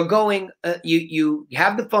you're going, you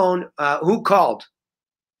have the phone. Who called?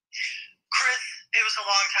 Chris. It was a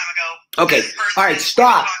long time ago. Okay. All right.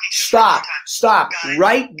 Stop.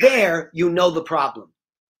 Right there, you know the problem.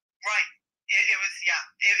 Right.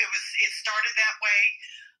 It started that way.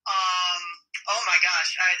 Oh my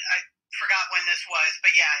gosh. I forgot when this was,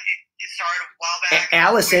 but yeah, it started a while back.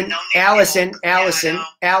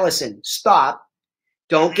 Allison, stop.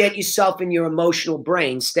 Don't get yourself in your emotional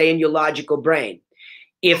brain. Stay in your logical brain.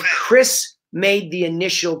 If Chris made the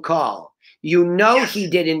initial call, you know he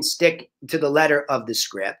didn't stick to the letter of the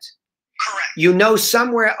script. Correct. You know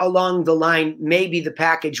somewhere along the line, maybe the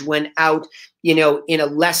package went out, in a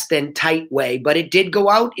less than tight way, but it did go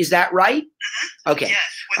out. Is that right? Mm-hmm. Okay.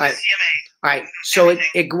 Yes, with the CMA. All right. So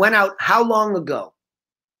it went out how long ago?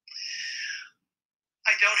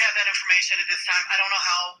 I don't have that information at this time. I don't know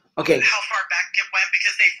how far back it went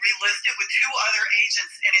because they've relisted with 2 other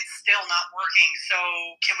agents and it's still not working. So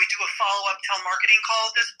can we do a follow-up telemarketing call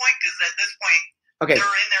at this point? Because at this point, they're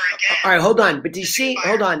in there again. All right, hold on. But do you see,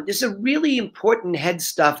 hold on. This is a really important head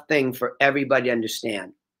stuff thing for everybody to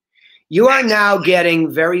understand. You are now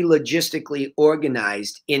getting very logistically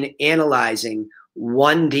organized in analyzing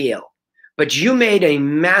one deal. But you made a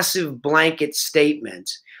massive blanket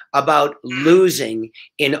statement about losing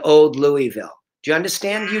in Old Louisville. Do you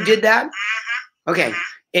understand you did that? Okay.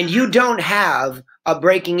 And you don't have a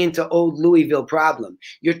breaking into Old Louisville problem.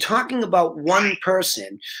 You're talking about one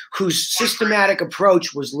person whose systematic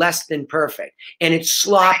approach was less than perfect. And it's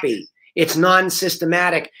sloppy. It's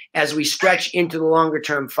non-systematic as we stretch into the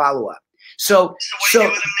longer-term follow-up. So what do you do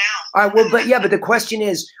with them now? All right, but the question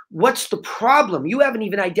is, what's the problem? You haven't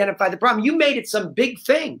even identified the problem. You made it some big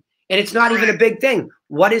thing, and it's not even a big thing.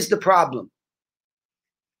 What is the problem?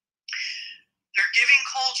 They're giving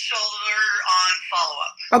cold shoulder on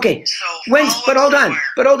follow-up. Okay. So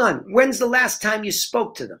but hold on. When's the last time you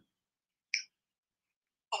spoke to them?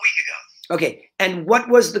 A week ago. Okay. And what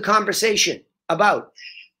was the conversation about?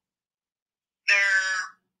 Their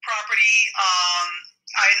property,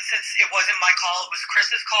 since it wasn't my call, it was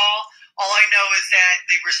Chris's call. All I know is that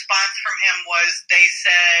the response from him was they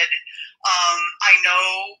said, I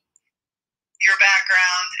know your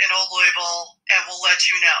background in Old Louisville, and we'll let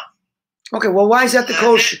you know. Okay, well, why is that the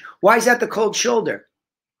cold? Why is that the cold shoulder?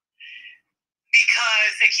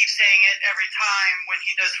 Because they keep saying it every time when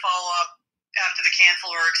he does follow up after the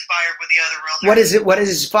cancel or expired with the other realtor. What is it? What does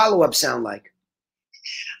his follow up sound like?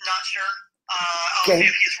 Not sure. I'll see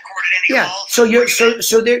if he's recorded any calls.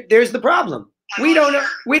 So there's the problem. We don't know. Sure.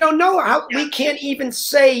 We don't know how. We can't even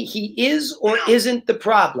say he is or isn't the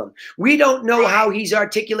problem. We don't know how he's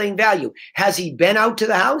articulating value. Has he been out to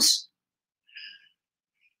the house?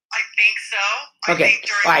 I think so. Okay.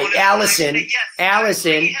 All right,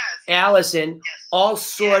 Allison. All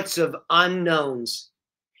sorts of unknowns.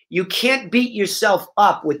 You can't beat yourself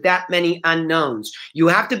up with that many unknowns. You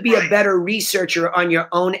have to be a better researcher on your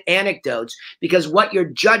own anecdotes, because what you're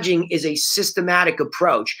judging is a systematic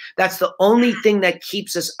approach. That's the only thing that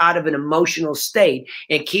keeps us out of an emotional state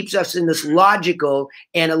and keeps us in this logical,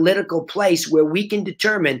 analytical place where we can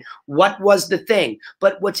determine what was the thing.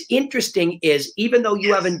 But what's interesting is, even though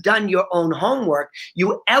you haven't done your own homework,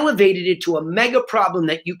 you elevated it to a mega problem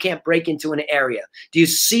that you can't break into an area. Do you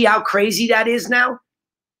see how crazy that is now?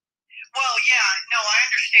 Well, yeah, no, I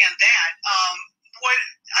understand that.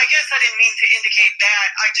 I guess I didn't mean to indicate that.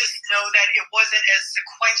 I just know that it wasn't as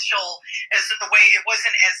sequential as the way, it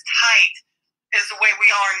wasn't as tight as the way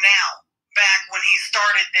we are now, back when he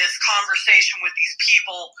started this conversation with these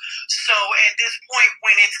people. So at this point,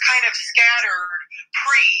 when it's kind of scattered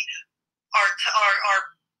pre our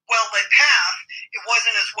well-lit path, it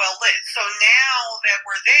wasn't as well lit. So now that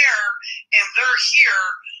we're there and they're here,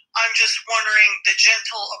 I'm just wondering the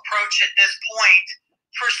gentle approach at this point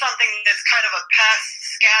for something that's kind of a past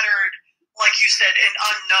scattered, like you said, an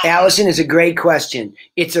unknown. Allison, is a great question.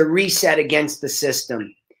 It's a reset against the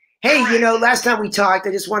system. Hey, you know, last time we talked,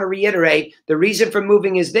 I just want to reiterate, the reason for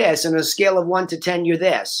moving is this, and on a scale of 1 to 10, you're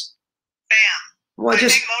this. Bam. Well,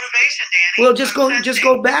 just motivation, Danny. Well, just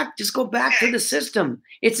go back to the system.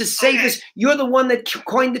 It's the safest. You're the one that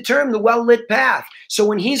coined the term, the well-lit path. So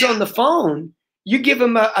when he's on the phone, you give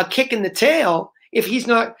him a kick in the tail if he's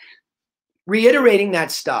not reiterating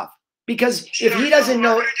that stuff. Because if he doesn't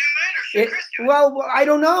know it, well, I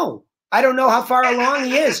don't know. I don't know how far along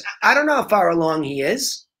he is. I don't know how far along he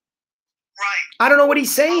is. Right. I don't know what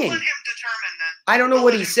he's saying. I'll let him determine that. I don't know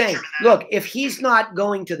what he's saying. Look, if he's not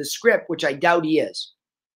going to the script, which I doubt he is.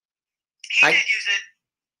 He did use it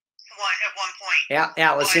at one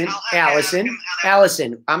point.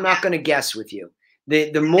 Allison, I'm not going to guess with you.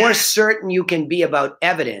 The more certain you can be about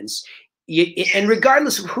evidence, and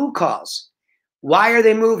regardless of who calls, why are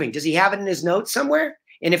they moving? Does he have it in his notes somewhere?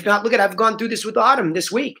 And if not, look I've gone through this with Autumn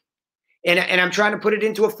this week, and I'm trying to put it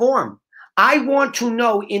into a form. I want to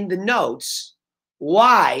know in the notes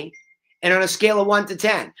why, and on a scale of 1 to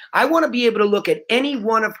 10. I want to be able to look at any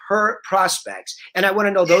one of her prospects, and I want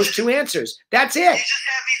to know those two answers. That's it. You just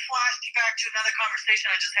had me flash back to another conversation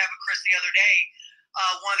I just had with Chris the other day.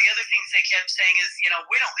 One of the other things they kept saying is, you know,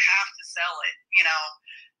 we don't have to sell it. You know,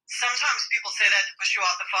 sometimes people say that to push you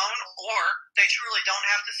off the phone, or they truly don't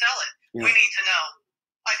have to sell it. Yeah. We need to know.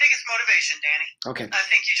 I think it's motivation, Danny. Okay. I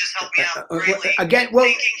think you just helped me out greatly. Again,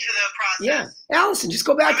 thinking to the process. Yeah, Allison, just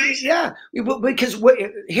go back. Because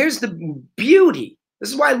here's the beauty.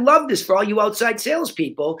 This is why I love this for all you outside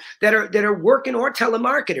salespeople that are working or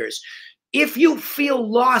telemarketers. If you feel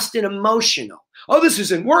lost and emotional, oh, this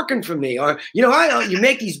isn't working for me, or you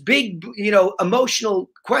make these big,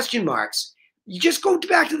 emotional question marks. You just go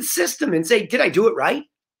back to the system and say, did I do it right?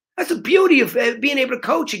 That's the beauty of being able to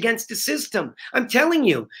coach against the system. I'm telling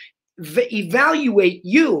you, evaluate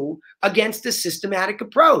you against a systematic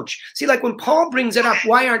approach. See, like when Paul brings it up,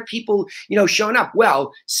 why aren't people, showing up?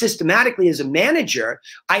 Well, systematically as a manager,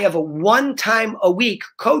 I have a 1 time a week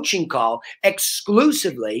coaching call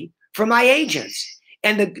exclusively for my agents.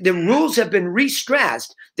 And the rules have been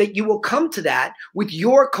re-stressed that you will come to that with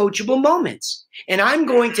your coachable moments. And I'm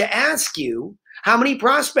going to ask you, how many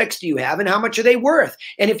prospects do you have and how much are they worth?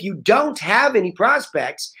 And if you don't have any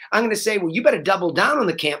prospects, I'm going to say, well, you better double down on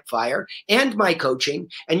the campfire and my coaching.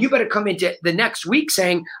 And you better come into the next week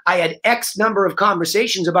saying, I had X number of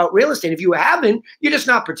conversations about real estate. If you haven't, you're just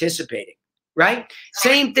not participating. Right?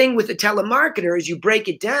 Same thing with the telemarketer as you break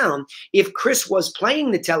it down. If Chris was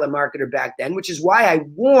playing the telemarketer back then, which is why I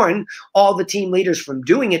warn all the team leaders from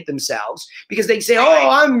doing it themselves, because they say, oh,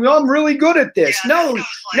 I'm really good at this. No,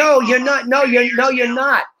 you're not. No, you're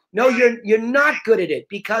not. No, you're not good at it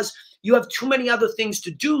because you have too many other things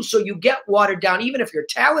to do. So you get watered down. Even if you're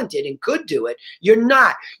talented and could do it, you're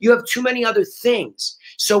not. You have too many other things.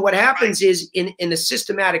 So what happens is in a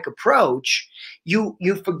systematic approach, you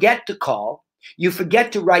forget to call. You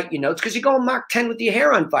forget to write your notes because you go on Mach 10 with your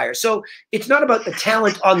hair on fire. So it's not about the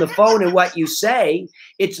talent on the phone and what you say.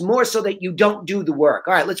 It's more so that you don't do the work.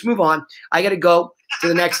 All right, let's move on. I got to go to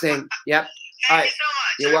the next thing. Yep. All right. Thank you so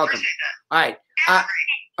much. You're welcome. All right.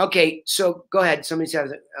 Okay, so go ahead. Somebody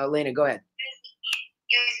says, Elena, go ahead.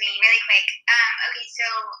 It was me, really quick. Okay, so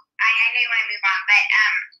I know you want to move on, but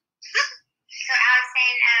so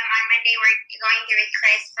Allison, on Monday we're going through with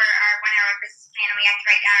Chris for our 1 hour business plan, and we have to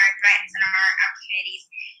write down our threats and our opportunities.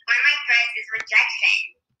 One of my threats is rejection.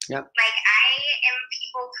 Yep. Like, I am a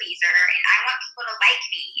people pleaser, and I want people to like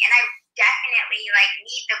me, and I definitely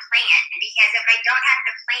need the plan, because if I don't have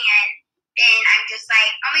the plan, then I'm just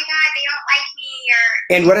like, oh my God, they don't like me.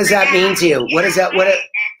 And what does that mean to you? What is that?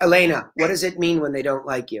 Elena, what does it mean when they don't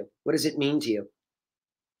like you? What does it mean to you?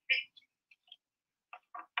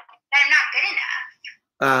 That I'm not good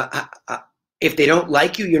enough. If they don't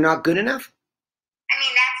like you, you're not good enough? I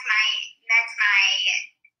mean, that's my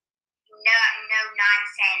no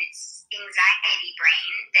nonsense anxiety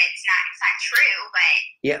brain. It's not true, but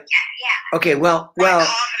yeah. Okay, well. Confidence,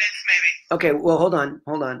 maybe. Okay, well, hold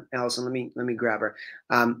on, Allison. Let me grab her.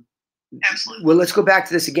 Absolutely. Well, let's go back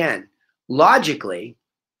to this again. Logically,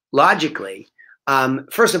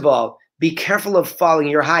 first of all, be careful of following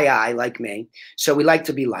your high eye like me. So we like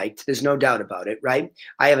to be liked. There's no doubt about it, right?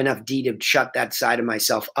 I have enough D to shut that side of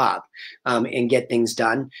myself up and get things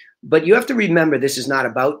done. But you have to remember, this is not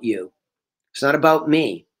about you. It's not about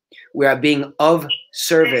me. We are being of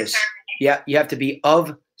service. Yeah, you have to be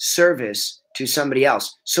of service to somebody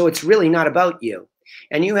else. So it's really not about you.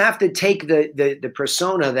 And you have to take the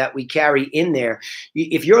persona that we carry in there.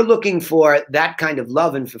 If you're looking for that kind of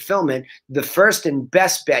love and fulfillment, the first and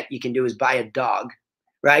best bet you can do is buy a dog,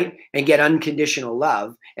 right? And get unconditional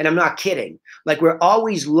love. And I'm not kidding. Like, we're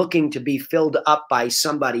always looking to be filled up by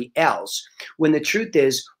somebody else, when the truth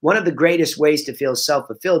is, one of the greatest ways to feel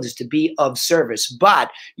self-fulfilled is to be of service.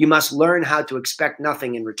 But you must learn how to expect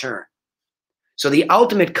nothing in return. So the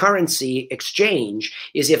ultimate currency exchange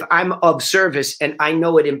is if I'm of service and I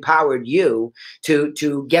know it empowered you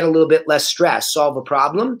to get a little bit less stress, solve a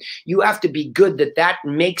problem, you have to be good that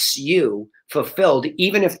makes you fulfilled,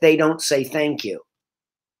 even if they don't say thank you.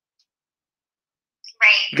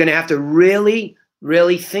 Right. You're going to have to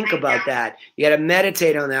really think about that. You got to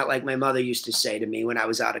meditate on that, like my mother used to say to me when I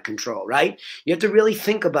was out of control, right? You have to really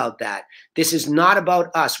think about that. This is not about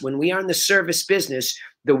us. When we are in the service business,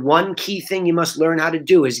 the one key thing you must learn how to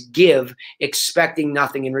do is give, expecting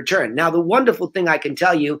nothing in return. Now, the wonderful thing I can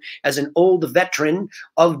tell you as an old veteran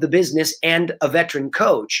of the business and a veteran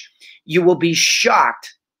coach, you will be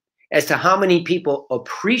shocked as to how many people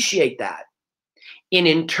appreciate that and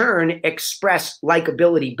in turn express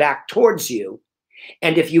likability back towards you.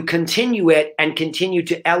 And if you continue it and continue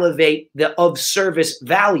to elevate the of service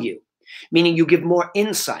value, meaning you give more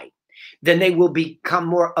insight, then they will become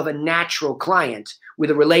more of a natural client where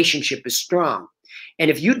the relationship is strong.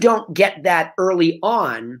 And if you don't get that early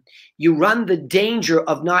on, you run the danger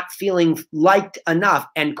of not feeling liked enough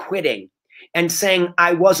and quitting and saying,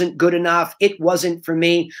 I wasn't good enough, it wasn't for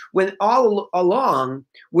me, when all along,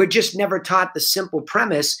 we're just never taught the simple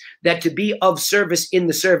premise that to be of service in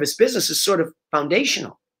the service business is sort of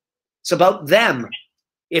foundational. It's about them.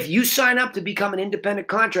 If you sign up to become an independent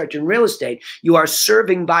contractor in real estate, you are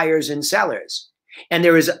serving buyers and sellers. And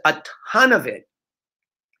there is a ton of it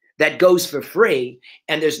that goes for free,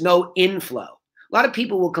 and there's no inflow. A lot of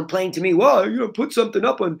people will complain to me, well, put something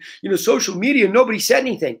up on, social media, and nobody said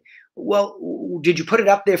anything. Well, did you put it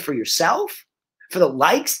up there for yourself? For the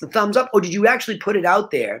likes, the thumbs up? Or did you actually put it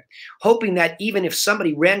out there hoping that even if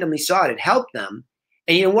somebody randomly saw it, it helped them,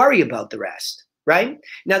 and you didn't worry about the rest? Right?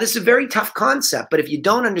 Now, this is a very tough concept, but if you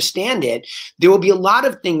don't understand it, there will be a lot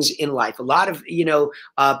of things in life, a lot of,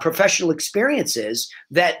 professional experiences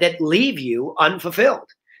that leave you unfulfilled.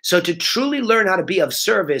 So to truly learn how to be of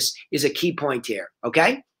service is a key point here. Okay?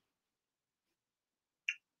 Okay.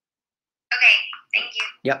 Thank you.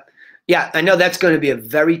 Yep. Yeah, I know that's going to be a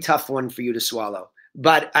very tough one for you to swallow.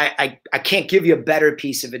 But I can't give you a better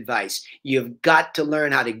piece of advice. You've got to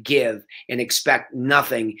learn how to give and expect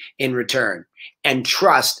nothing in return, and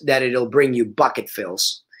trust that it'll bring you bucket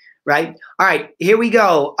fills, right? All right, here we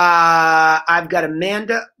go. I've got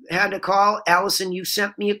Amanda had a call. Allison, you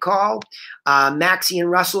sent me a call. Maxie and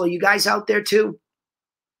Russell, are you guys out there too?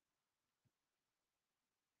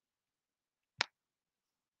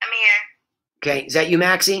 I'm here. Okay, is that you,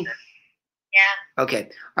 Maxie? Yeah. Okay.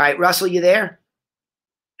 All right, Russell, you there?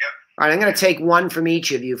 All right, I'm going to take one from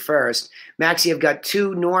each of you first. Maxie, I've got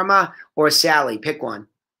two, Norma or Sally. Pick one.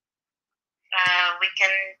 We can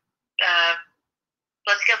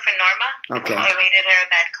Let's go for Norma. Okay. I rated her a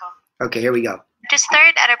bad call. Okay, here we go.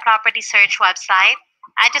 Registered at our property search website.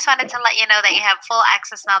 I just wanted to let you know that you have full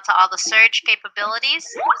access now to all the search capabilities.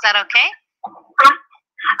 Is that okay?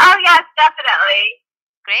 Oh, yes, definitely.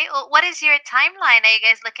 Great. Well, what is your timeline? Are you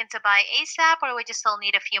guys looking to buy ASAP, or would you still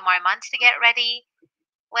need a few more months to get ready?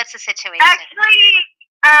 What's the situation? Actually,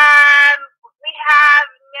 we have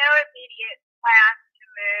no immediate plans to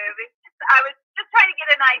move. I was just trying to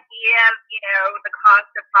get an idea of, the cost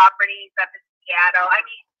of properties up in Seattle. I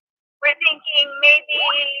mean, we're thinking maybe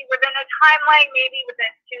within a timeline, maybe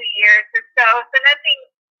within 2 years or so. So nothing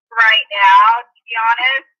right now, to be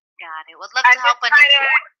honest. Got it. Would love to help when the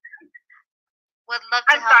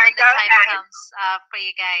time comes for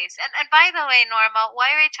you guys. And by the way, Norma,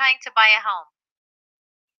 why are you trying to buy a home?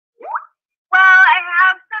 Well, I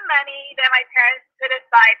have some money that my parents put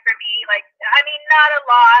aside for me. Not a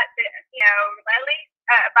lot, but, at least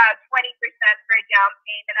about 20% for a down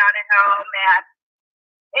payment on a home. And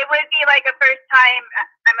it would be like a first time,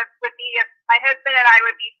 my husband and I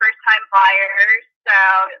would be first time buyers. So,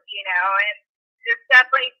 and it's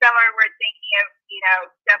definitely somewhere we're thinking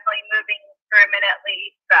of, definitely moving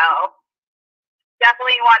permanently. So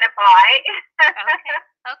definitely want to buy.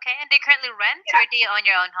 Okay. And do you currently rent or do you own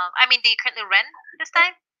your own home? I mean, do you currently rent this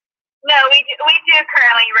time? No, we do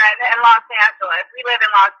currently rent in Los Angeles. We live in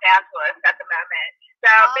Los Angeles at the moment. So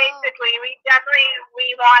basically, we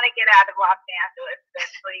want to get out of Los Angeles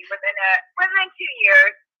eventually within 2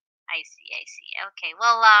 years. I see. Okay.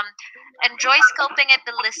 Well, enjoy scoping at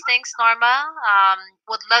the listings, Norma.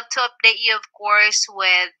 Would love to update you, of course,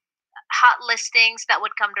 with hot listings that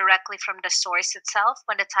would come directly from the source itself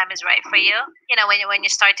when the time is right for you. When you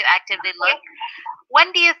start to actively look.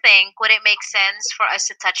 When do you think would it make sense for us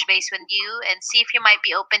to touch base with you and see if you might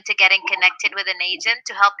be open to getting connected with an agent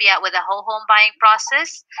to help you out with the whole home buying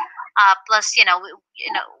process? Plus,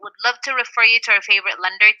 would love to refer you to our favorite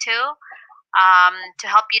lender too, to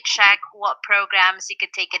help you check what programs you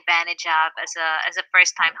could take advantage of as a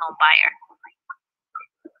first-time home buyer.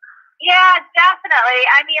 Yeah, definitely.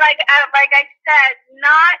 I mean, like I said,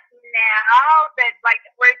 not now, but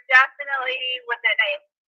we're definitely within a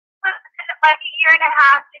year and a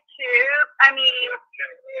half to two. I mean,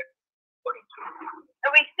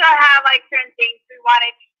 we still have certain things we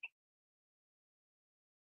wanted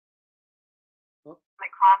to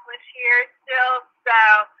accomplish here still.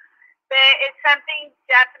 So, but it's something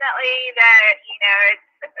definitely that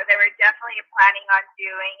that we're definitely planning on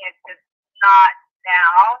doing. It's just not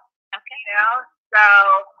now. Okay. So,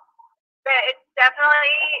 but it's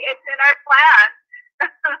in our plan.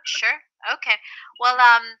 Sure. Okay. Well,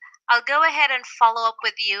 I'll go ahead and follow up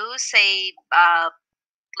with you, say,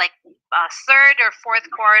 third or fourth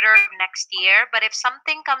quarter of next year. But if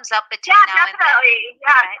something comes up between now and then,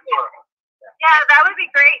 right? Yeah, that would be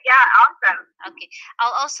great. Yeah, awesome. Okay.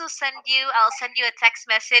 I'll send you a text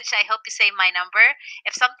message. I hope you save my number.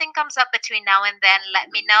 If something comes up between now and then, let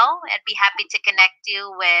me know. I'd be happy to connect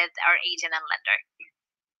you with our agent and lender.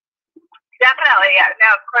 Definitely. Yeah.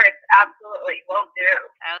 No, of course. Absolutely. Will do.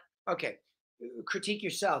 Okay. Critique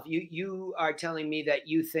yourself. You are telling me that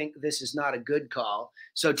you think this is not a good call.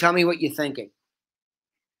 So tell me what you're thinking.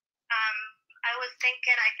 I was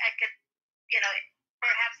thinking I could,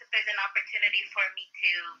 perhaps if there's an opportunity for me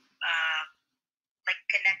to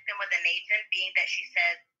connect them with an agent, being that she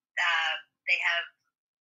said they have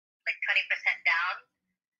 20% down.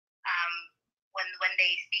 When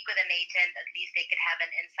they speak with an agent, at least they could have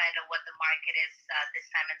an insight of what the market is this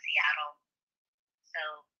time in Seattle. So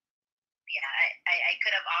yeah, I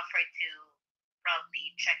could have offered to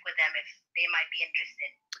probably check with them if they might be interested.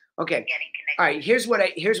 Okay. In getting connected. All right.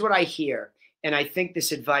 Here's what I hear, and I think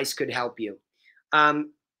this advice could help you.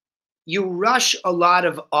 You rush a lot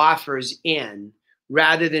of offers in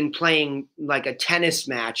rather than playing like a tennis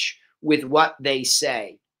match with what they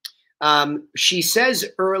say. She says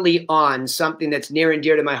early on something that's near and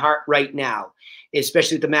dear to my heart right now,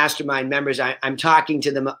 especially with the mastermind members. I'm talking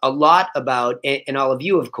to them a lot about, and all of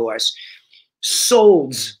you, of course,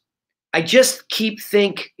 solds. I keep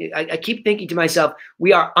thinking to myself,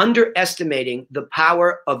 we are underestimating the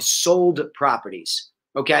power of sold properties.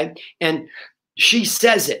 Okay. And she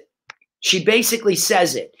says it. She basically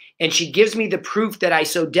says it. And she gives me the proof that I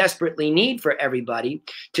so desperately need for everybody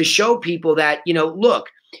to show people that, look,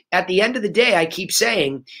 at the end of the day, I keep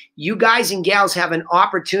saying, you guys and gals have an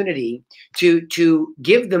opportunity to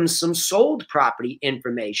give them some sold property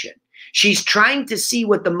information. She's trying to see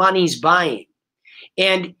what the money's buying.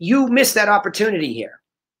 And you missed that opportunity here.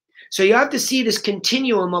 So you have to see this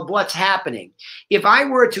continuum of what's happening. If I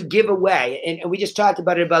were to give away, and we just talked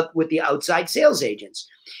about it with the outside sales agents,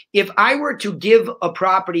 if I were to give a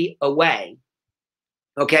property away,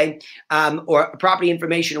 okay, or property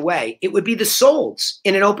information away, it would be the solds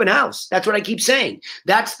in an open house. That's what I keep saying.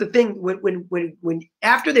 That's the thing. When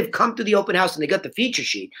after they've come to the open house and they got the feature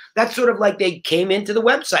sheet, that's sort of like they came into the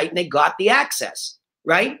website and they got the access,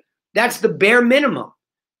 right? That's the bare minimum.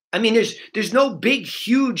 I mean, there's no big,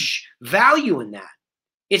 huge value in that.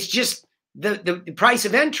 It's just the price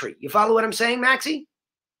of entry. You follow what I'm saying, Maxie?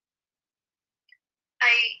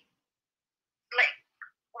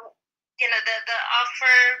 The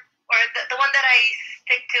offer, or the one that I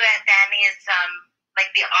stick to at Danny is like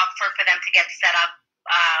the offer for them to get set up.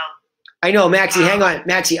 I know, Maxie. Hang on,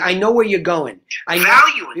 Maxie. I know where you're going. I know.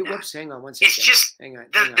 Value in that. Whoops. Hang on one second. It's just hang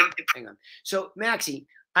on. So, Maxie,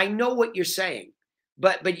 I know what you're saying,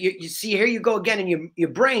 but you see, here you go again in your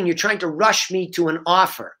brain. You're trying to rush me to an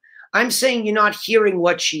offer. I'm saying you're not hearing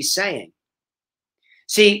what she's saying.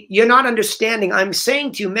 See, you're not understanding. I'm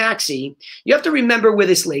saying to you, Maxie, you have to remember where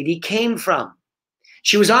this lady came from.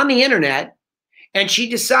 She was on the internet and she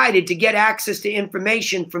decided to get access to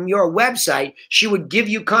information from your website. She would give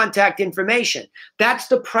you contact information. That's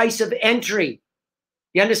the price of entry.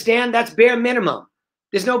 You understand? That's bare minimum.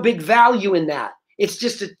 There's no big value in that. It's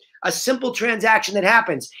just a simple transaction that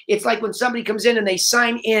happens. It's like when somebody comes in and they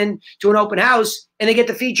sign in to an open house and they get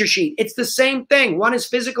the feature sheet. It's the same thing. One is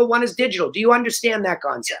physical, one is digital. Do you understand that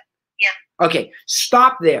concept? Yeah. Okay,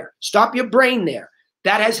 stop there. Stop your brain there.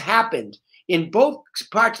 That has happened in both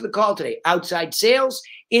parts of the call today. Outside sales,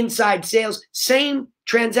 inside sales, same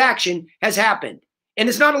transaction has happened. And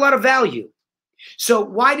it's not a lot of value. So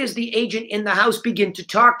why does the agent in the house begin to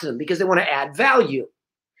talk to them? Because they want to add value.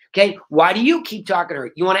 Okay, why do you keep talking to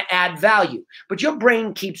her? You want to add value, but your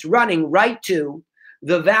brain keeps running right to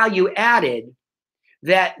the value added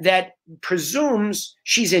that presumes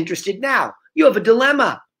she's interested now. You have a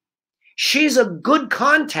dilemma. She's a good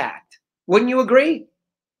contact. Wouldn't you agree?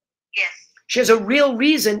 Yes. She has a real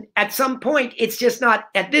reason at some point. It's just not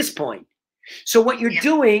at this point. So what you're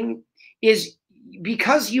doing is,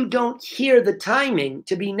 because you don't hear the timing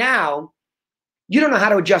to be now, you don't know how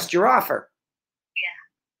to adjust your offer.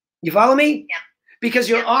 You follow me? Yeah. Because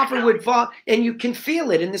your offer would fall, and you can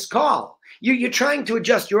feel it in this call. You're trying to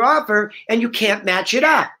adjust your offer, and you can't match it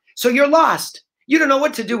up. So you're lost. You don't know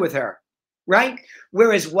what to do with her, right?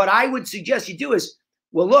 Whereas what I would suggest you do is,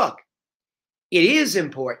 well, look, it is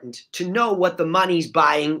important to know what the money's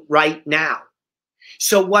buying right now.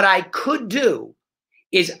 So what I could do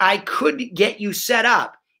is I could get you set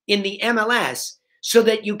up in the MLS so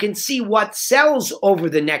that you can see what sells over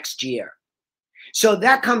the next year. So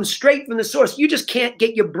that comes straight from the source. You just can't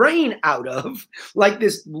get your brain out of like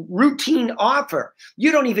this routine offer.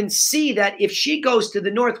 You don't even see that if she goes to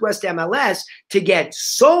the Northwest MLS to get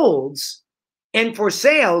solds and for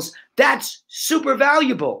sales, that's super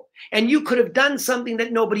valuable. And you could have done something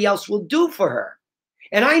that nobody else will do for her.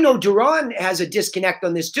 And I know Duran has a disconnect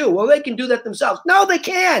on this too. Well, they can do that themselves. No, they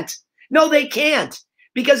can't. No, they can't.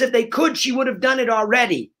 Because if they could, she would have done it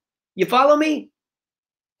already. You follow me?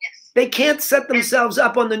 They can't set themselves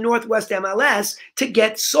up on the Northwest MLS to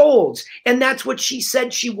get solds. And that's what she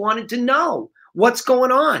said she wanted to know. What's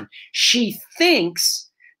going on? She thinks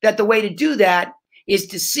that the way to do that is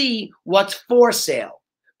to see what's for sale.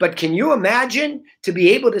 But can you imagine to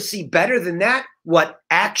be able to see better than that what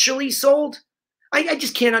actually sold? I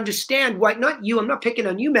just can't understand why, not you, I'm not picking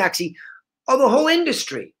on you, Maxie, or the whole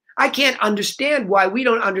industry. I can't understand why we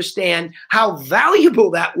don't understand how valuable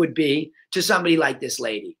that would be to somebody like this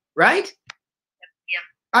lady. Right?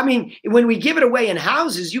 Yeah. I mean, when we give it away in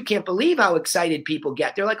houses, you can't believe how excited people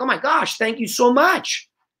get. They're like, oh my gosh, thank you so much.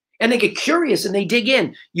 And they get curious and they dig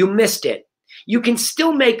in. You missed it. You can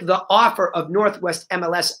still make the offer of Northwest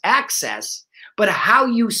MLS access, but how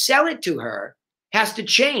you sell it to her has to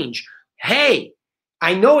change. Hey,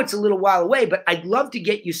 I know it's a little while away, but I'd love to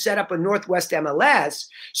get you set up a Northwest MLS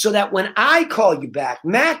so that when I call you back,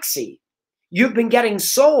 Maxie, you've been getting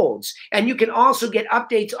solds, and you can also get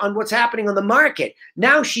updates on what's happening on the market.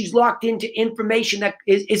 Now she's locked into information that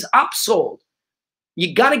is upsold.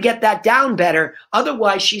 You got to get that down better.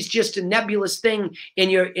 Otherwise, she's just a nebulous thing in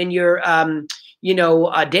your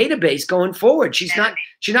database going forward. She's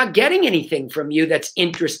not getting anything from you that's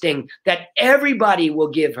interesting that everybody will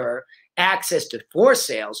give her access to for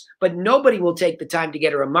sales, but nobody will take the time to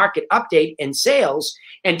get her a market update and sales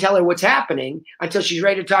and tell her what's happening until she's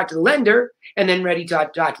ready to talk to the lender and then ready to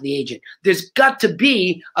talk to the agent. There's got to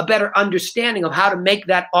be a better understanding of how to make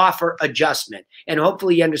that offer adjustment. And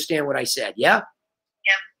hopefully you understand what I said. Yeah?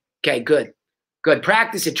 Yeah. Okay, good. Good.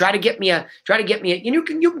 Practice it. Try to get me a. You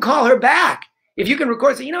can call her back if you can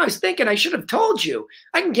record. Say, I was thinking I should have told you.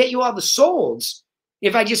 I can get you all the solds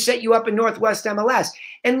if I just set you up in Northwest MLS.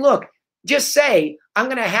 And look, just say I'm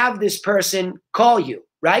going to have this person call you,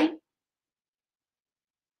 right?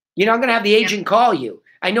 I'm going to have the agent call you.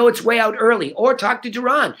 I know it's way out early. Or talk to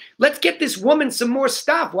Duran. Let's get this woman some more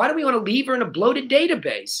stuff. Why do we want to leave her in a bloated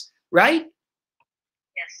database, right?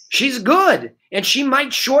 Yes. She's good, and she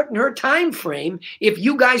might shorten her time frame if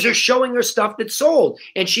you guys are showing her stuff that's sold,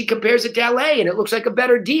 and she compares it to LA, and it looks like a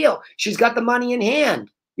better deal. She's got the money in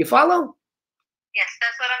hand. You follow? Yes,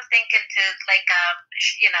 that's what I'm thinking too. Like,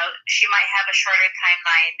 she might have a shorter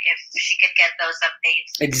timeline if she could get those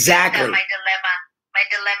updates. Exactly. My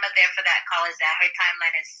dilemma there for that call is that her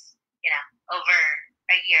timeline is, over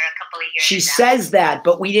a year, a couple of years. She now. says that,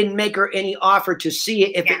 but we didn't make her any offer to see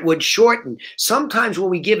if it would shorten. Sometimes when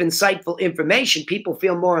we give insightful information, people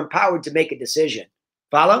feel more empowered to make a decision.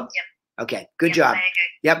 Follow? Yep. Okay, good job. I agree.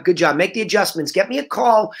 Yep, good job. Make the adjustments. Get me a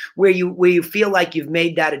call where you feel like you've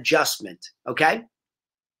made that adjustment, okay?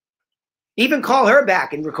 Even call her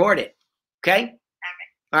back and record it, okay?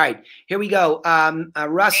 All right, here we go.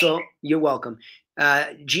 Russell, you're welcome.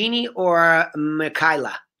 Jeannie or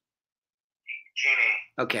Michaela? Jeannie.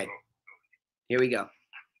 Okay, here we go.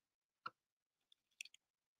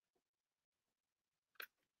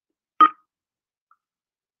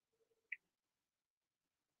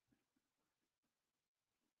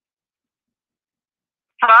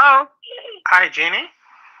 Hello? Hi, Jeannie.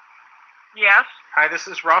 Yes? Hi, this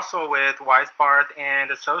is Russell with Weisbarth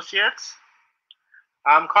and Associates.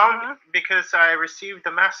 I'm calling because I received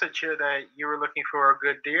a message here that you were looking for a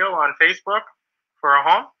good deal on Facebook for a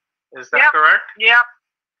home. Is that correct? Yep.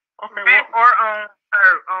 Okay. Rent or own.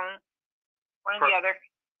 One or the other.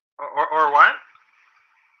 Or what?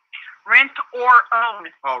 Rent or own.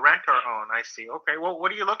 Oh, rent or own. I see. Okay. Well,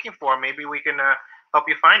 what are you looking for? Maybe we can help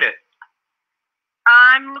you find it.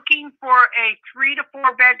 I'm looking for a 3 to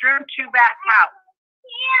 4 bedroom, 2-bath house.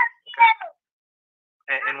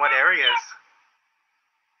 Okay. In what areas?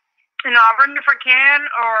 In Auburn, if I can,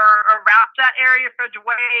 or around that area, Federal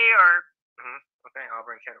Way, or. Okay,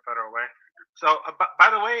 Auburn, Federal Way. So, by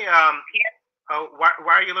the way,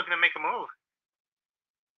 why are you looking to make a move?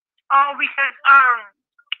 Oh, because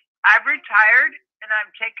I've retired and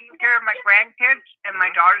I'm taking care of my grandkids, and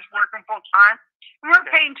my daughter's working full time. And we're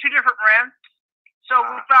paying 2 different rents, so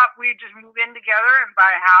we thought we'd just move in together and buy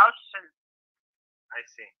a house. And I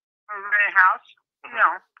see. Or rent a house.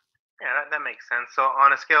 No. Yeah, that makes sense. So,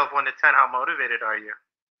 on a scale of 1 to 10, how motivated are you?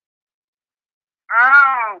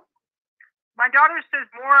 Oh, my daughter says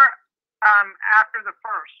more after the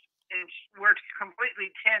first, and we're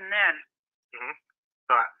completely 10 then.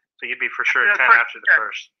 So you'd be for sure 10 after the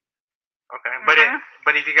first. Okay,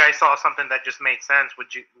 but if you guys saw something that just made sense,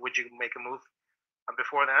 would you make a move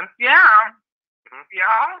before then? Yeah.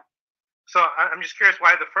 Yeah. So I'm just curious,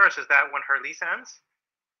 why the first? Is that when her lease ends?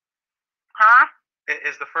 Huh?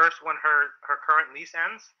 Is the first when her current lease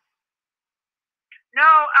ends? No,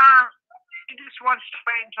 she just wants to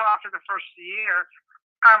wait until after the first of the year.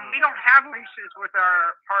 We don't have leases with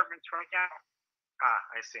our apartments right now.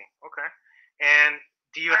 I see. Okay. And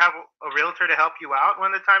do you have a realtor to help you out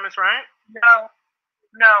when the time is right?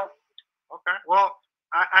 No. Okay. Well,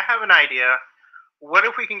 I have an idea. What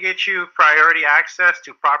if we can get you priority access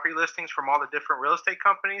to property listings from all the different real estate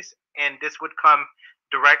companies, and this would come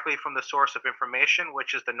directly from the source of information,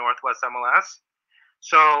 which is the Northwest MLS.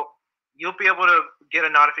 So you'll be able to get a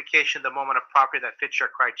notification the moment a property that fits your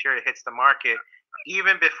criteria hits the market,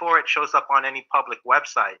 even before it shows up on any public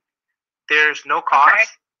website. There's no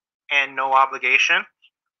cost and no obligation.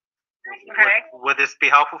 Okay. Would this be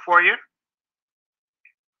helpful for you?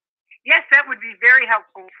 Yes, that would be very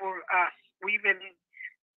helpful for us. We've been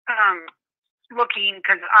looking,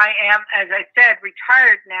 because I am, as I said,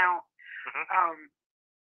 retired now.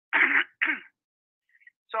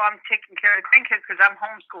 So I'm taking care of the grandkids because I'm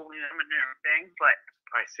homeschooling them and everything. But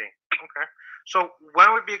I see. Okay. So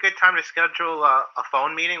when would be a good time to schedule a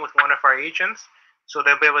phone meeting with one of our agents, so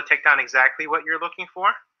they'll be able to take down exactly what you're looking for?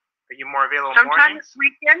 Are you more available sometime mornings? This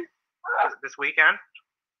weekend. This weekend?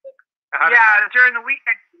 During the week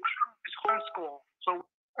I just homeschool. So.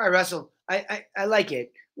 All right, Russell, I like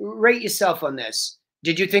it. Rate yourself on this.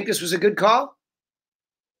 Did you think this was a good call?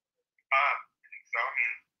 I think so. I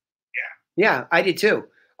mean, yeah, I did too.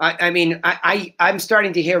 I'm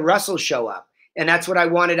starting to hear Russell show up, and that's what I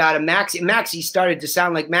wanted out of Maxie. Maxie started to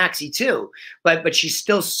sound like Maxie too, but she's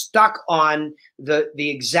still stuck on the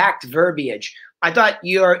exact verbiage. I thought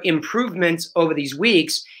your improvements over these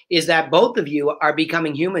weeks is that both of you are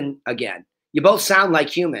becoming human again. You both sound like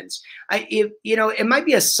humans. It might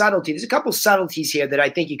be a subtlety. There's a couple subtleties here that I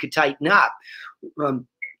think you could tighten up.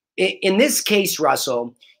 In this case,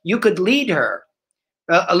 Russell, you could lead her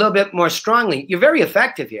a little bit more strongly. You're very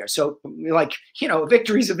effective here. So like, a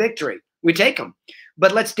victory's a victory. We take them.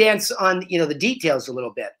 But let's dance on, the details a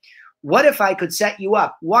little bit. What if I could set you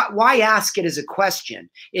up? Why ask it as a question?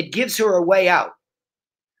 It gives her a way out.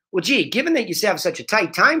 Well, gee, given that you have such a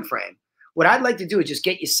tight time frame, what I'd like to do is just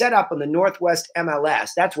get you set up on the Northwest MLS.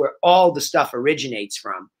 That's where all the stuff originates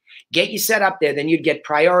from. Get you set up there, then you'd get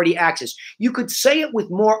priority access. You could say it with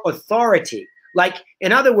more authority. Like,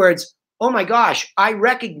 in other words, oh my gosh, I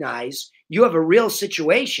recognize you have a real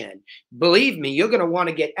situation. Believe me, you're going to want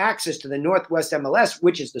to get access to the Northwest MLS,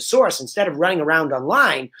 which is the source, instead of running around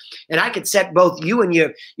online. And I could set both you and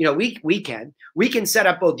your, we can set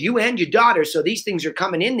up both you and your daughter. So these things are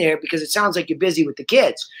coming in there because it sounds like you're busy with the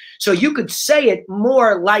kids. So you could say it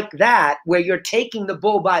more like that, where you're taking the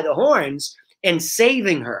bull by the horns and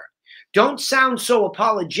saving her. Don't sound so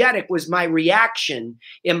apologetic was my reaction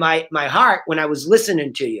in my heart when I was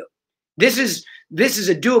listening to you. This is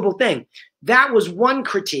a doable thing. That was one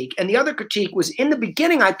critique. And the other critique was, in the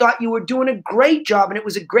beginning, I thought you were doing a great job. And it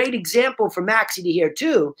was a great example for Maxie to hear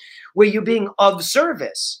too, where you're being of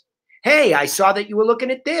service. Hey, I saw that you were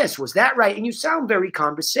looking at this. Was that right? And you sound very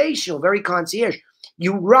conversational, very concierge.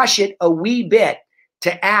 You rush it a wee bit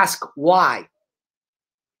to ask why.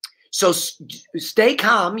 So stay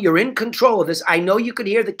calm. You're in control of this. I know you could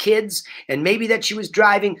hear the kids and maybe that she was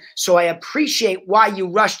driving. So I appreciate why you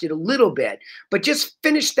rushed it a little bit, but just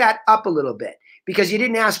finish that up a little bit, because you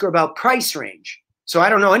didn't ask her about price range. So I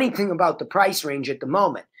don't know anything about the price range at the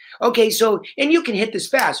moment. Okay, so, and you can hit this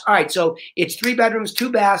fast. All right, so it's 3 bedrooms, 2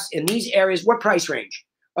 baths in these areas. What price range?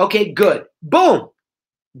 Okay, good. Boom.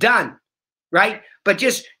 Done. Right? But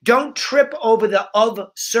just don't trip over the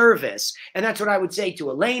of service. And that's what I would say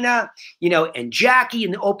to Elena, and Jackie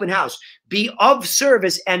in the open house. Be of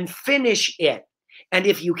service and finish it. And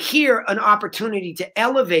if you hear an opportunity to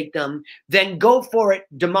elevate them, then go for it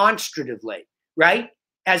demonstratively, right?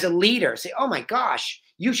 As a leader, say, oh my gosh,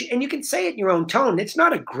 you should, and you can say it in your own tone. It's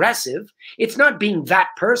not aggressive. It's not being that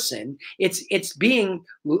person. It's being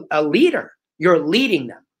a leader. You're leading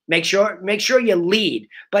them. Make sure you lead.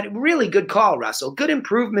 But really good call, Russell. Good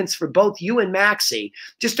improvements for both you and Maxie.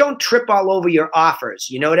 Just don't trip all over your offers.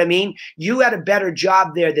 You know what I mean? You had a better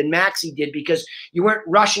job there than Maxie did, because you weren't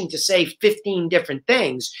rushing to say 15 different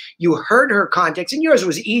things. You heard her context, and yours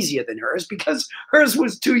was easier than hers because hers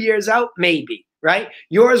was 2 years out, maybe, right?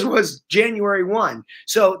 Yours was January 1.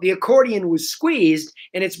 So the accordion was squeezed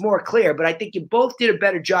and it's more clear. But I think you both did a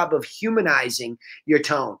better job of humanizing your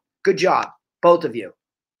tone. Good job, both of you.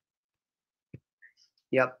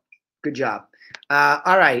 Yep. Good job.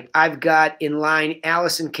 All right. I've got in line,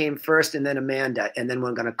 Allison came first and then Amanda, and then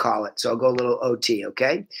we're going to call it. So I'll go a little OT.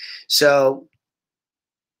 Okay. So.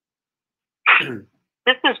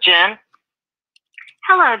 This is Jen.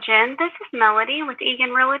 Hello, Jen. This is Melody with Egan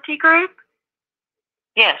Realty Group.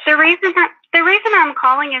 Yes. The reason I'm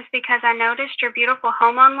calling is because I noticed your beautiful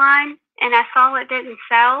home online and I saw it didn't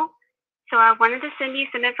sell. So I wanted to send you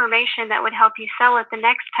some information that would help you sell it the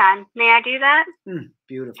next time. May I do that?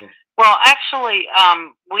 Beautiful. Well, actually,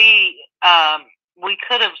 we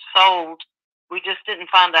could have sold. We just didn't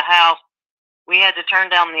find a house. We had to turn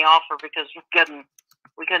down the offer because we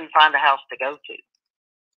couldn't find a house to go to.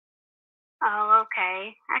 Oh,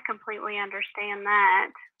 okay. I completely understand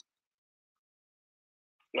that.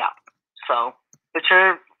 Yeah. So, but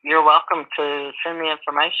you're welcome to send the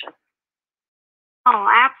information. Oh,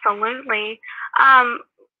 absolutely. Can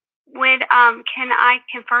I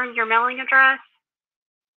confirm your mailing address?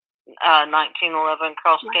 1911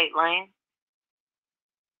 Crossgate Lane.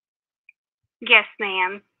 Yes,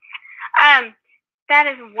 ma'am. That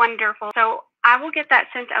is wonderful. So I will get that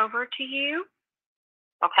sent over to you.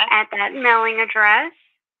 Okay. At that mailing address.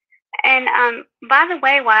 And by the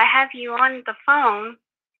way, while I have you on the phone,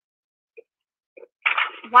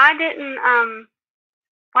 why didn't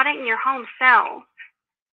your home sell?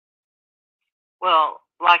 Well,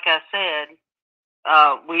 like I said,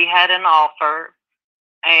 we had an offer,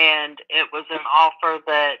 and it was an offer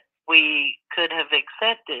that we could have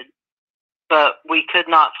accepted, but we could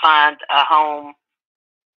not find a home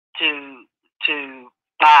to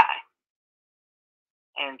buy.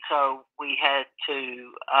 And so we had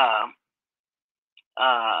to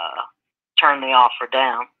turn the offer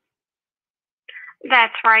down.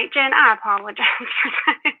 That's right, Jen. I apologize for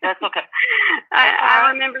that. That's okay.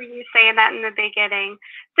 I remember you saying that in the beginning.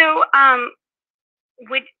 So,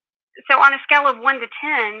 so on a scale of 1 to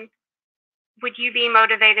 10, would you be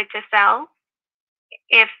motivated to sell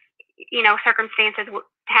if circumstances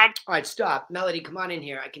had. All right, stop. Melody, come on in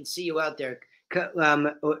here. I can see you out there.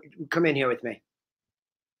 Come in here with me.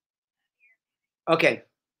 Okay.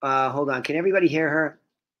 Hold on. Can everybody hear her?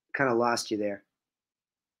 Kind of lost you there.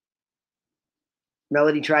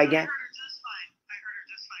 Melody, try again. I heard her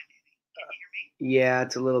just fine, Danny. Can you hear me? Yeah,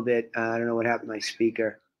 it's a little bit. I don't know what happened to my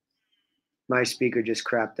speaker. My speaker just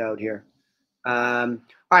crapped out here. All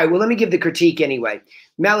right. Well, let me give the critique anyway.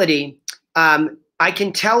 Melody, I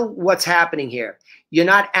can tell what's happening here. You're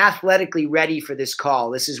not athletically ready for this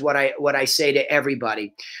call. This is what I say to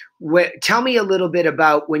everybody. Tell me a little bit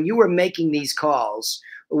about when you were making these calls.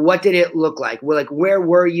 What did it look like? Well, like, where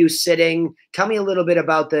were you sitting? Tell me a little bit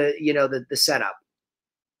about the setup.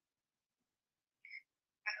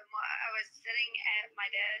 I was sitting at my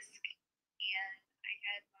desk, and I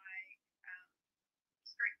had my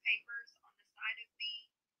script papers on the side of me,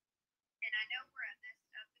 and I know where I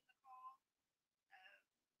messed up in the call.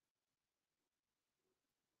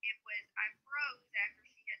 I froze after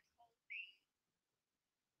she had told me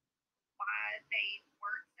why they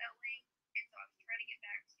weren't selling, and so I was trying to get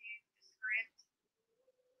back to the script,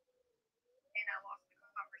 and I lost the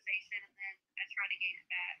conversation, and then I tried to gain it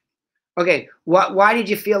back. Okay, why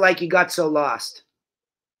did you feel like you got so lost?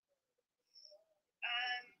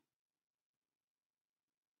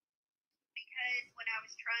 Because when I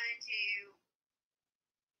was trying to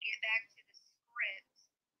get back to the script,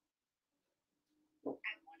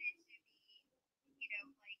 I wanted to be,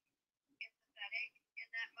 like empathetic in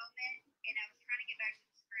that moment, and I was trying to get back to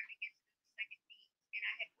the script and get to the second beat, and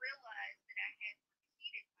I had realized that I had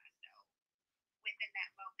repeated myself within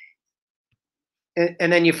that moment.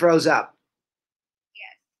 And then you froze up.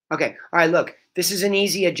 Yes. Okay. All right. Look, this is an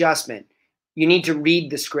easy adjustment. You need to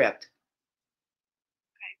read the script.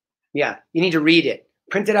 Okay. Yeah, you need to read it.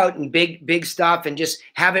 Print it out in big stuff and just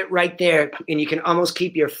have it right there. And you can almost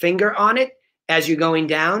keep your finger on it as you're going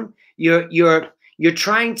down. You're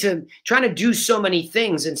trying to do so many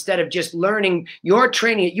things instead of just learning. You're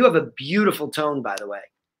training it. You have a beautiful tone, by the way.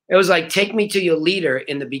 It was like, take me to your leader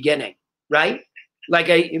in the beginning, right? Like,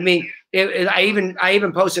 I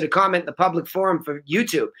even posted a comment in the public forum for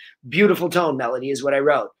YouTube. Beautiful tone, Melody, is what I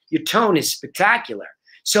wrote. Your tone is spectacular.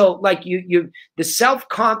 So like the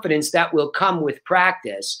self-confidence that will come with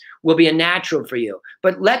practice will be a natural for you.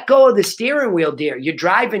 But let go of the steering wheel, dear. You're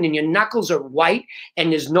driving and your knuckles are white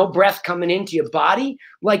and there's no breath coming into your body.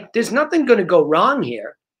 Like, there's nothing going to go wrong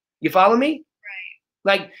here. You follow me?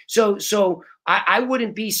 Right. Like, so I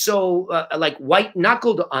wouldn't be so like white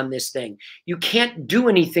knuckled on this thing. You can't do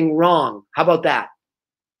anything wrong. How about that?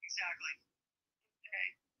 Exactly. Okay.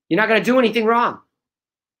 You're not going to do anything wrong.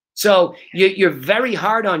 So you're very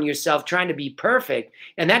hard on yourself trying to be perfect,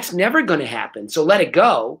 and that's never going to happen. So let it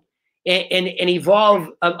go and evolve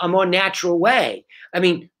a more natural way. I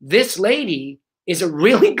mean, this lady is a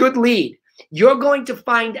really good lead. You're going to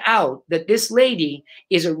find out that this lady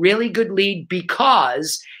is a really good lead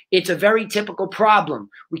because it's a very typical problem.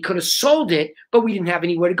 We could have sold it, but we didn't have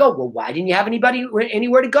anywhere to go. Well, why didn't you have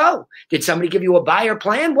anywhere to go? Did somebody give you a buyer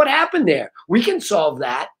plan? What happened there? We can solve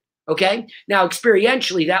that. Okay. Now,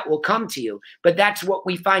 experientially, that will come to you, but that's what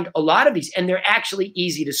we find a lot of these, and they're actually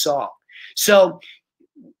easy to solve. So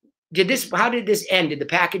how did this end? Did the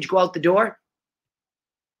package go out the door?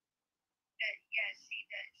 Yes, she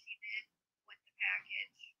did with the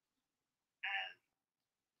package.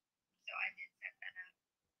 So I did set that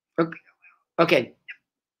up. Okay.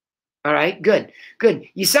 All right. Good. Good.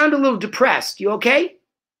 You sound a little depressed. You okay?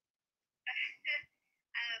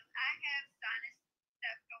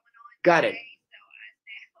 Got it.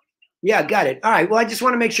 Yeah, got it. All right. Well, I just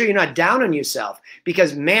want to make sure you're not down on yourself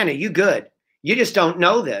because, man, are you good? You just don't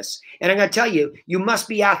know this. And I'm going to tell you, you must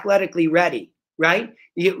be athletically ready, right?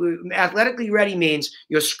 Athletically ready means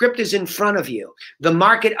your script is in front of you. The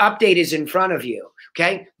market update is in front of you,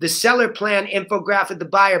 okay? The seller plan, infographic, the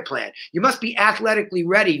buyer plan. You must be athletically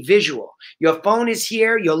ready, visual. Your phone is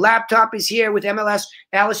here. Your laptop is here with MLS.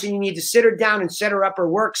 Allison, you need to sit her down and set her up her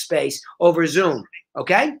workspace over Zoom,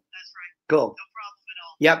 okay? Cool. No problem at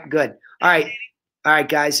all. Yep, good. All right. All right,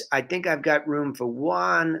 guys. I think I've got room for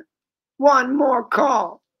one more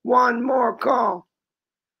call. One more call. All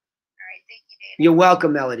right, thank you, David. You're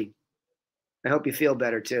welcome, Melody. I hope you feel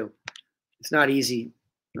better too. It's not easy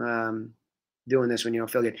doing this when you don't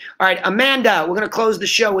feel good. All right, Amanda, we're going to close the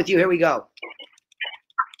show with you. Here we go.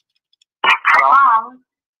 Hello.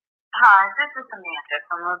 Hi, this is Amanda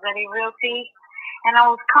from Rossetti Realty. And I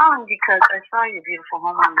was calling because I saw your beautiful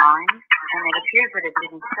home online, and it appears that it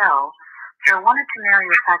didn't sell. So I wanted to mail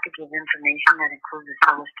you a package of information that includes a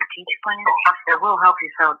seller strategic plan that will help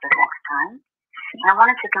you sell it the next time. And I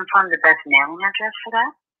wanted to confirm the best mailing address for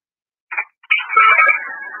that.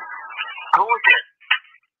 Who is it?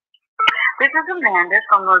 This is Amanda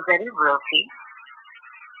from Rossetti Realty.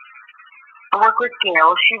 I work with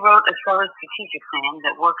Gail. She wrote a seller strategic plan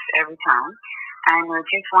that works every time. And I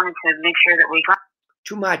just wanted to make sure that we got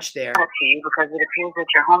too much there to you because it appears that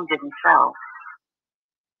your home didn't sell.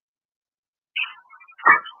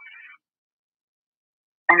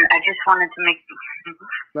 And I just wanted to make...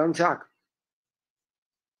 Let him talk.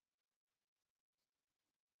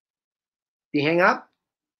 Do you hang up?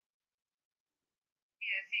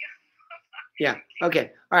 Yeah.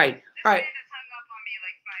 Okay. All right. All right.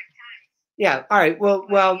 Yeah. All right.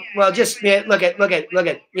 Well. Just look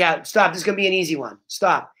at. Yeah. Stop. This is gonna be an easy one.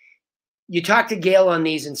 Stop. You talk to Gail on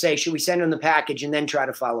these and say, should we send him the package, and then try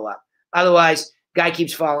to follow up. Otherwise, guy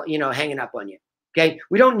keeps hanging up on you. Okay.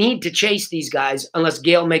 We don't need to chase these guys unless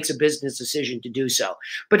Gail makes a business decision to do so.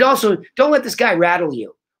 But also, don't let this guy rattle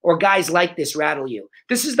you, or guys like this rattle you.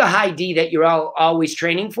 This is the high D that you're always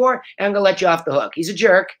training for, and I'm gonna let you off the hook. He's a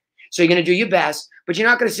jerk, so you're gonna do your best, but you're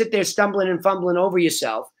not gonna sit there stumbling and fumbling over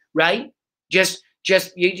yourself, right? You're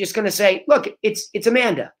just gonna say, look, it's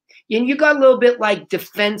Amanda, and you got a little bit like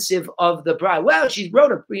defensive of the bride. Well, she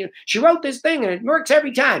wrote this thing and it works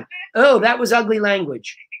every time. Oh, that was ugly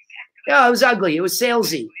language. Yeah, it was ugly. It was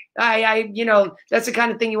salesy. That's the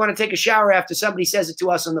kind of thing you want to take a shower after somebody says it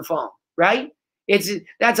to us on the phone, right?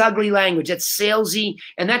 That's ugly language. That's salesy,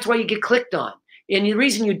 and that's why you get clicked on. And the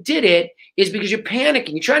reason you did it is because you're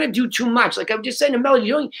panicking. You're trying to do too much. Like I'm just saying to Melody,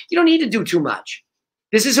 you don't need to do too much.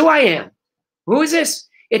 This is who I am. Who is this?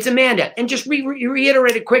 It's Amanda. And just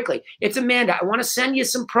reiterate it quickly. It's Amanda. I want to send you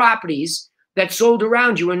some properties that sold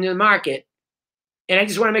around you in the market, and I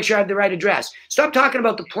just want to make sure I have the right address. Stop talking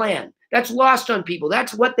about the plan. That's lost on people.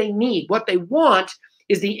 That's what they need. What they want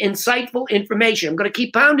is the insightful information. I'm going to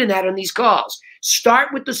keep pounding that on these calls. Start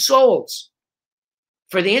with the solds.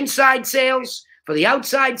 For the inside sales, for the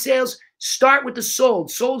outside sales, start with the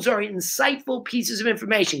solds. Solds are insightful pieces of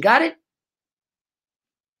information. Got it?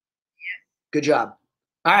 Good job.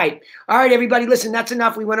 All right, everybody, listen, that's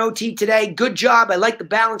enough. We went OT today. Good job. I like the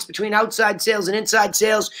balance between outside sales and inside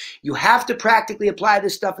sales. You have to practically apply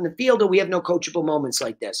this stuff in the field, or we have no coachable moments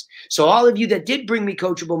like this. So all of you that did bring me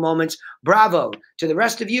coachable moments, bravo. To the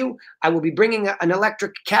rest of you, I will be bringing an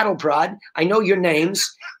electric cattle prod. I know your names,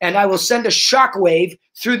 and I will send a shockwave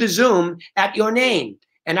through the Zoom at your name,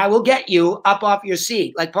 and I will get you up off your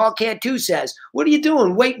seat. Like Paul Cantu says, what are you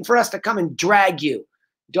doing waiting for us to come and drag you?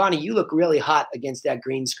 Donnie, you look really hot against that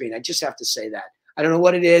green screen. I just have to say that. I don't know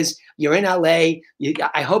what it is. You're in LA.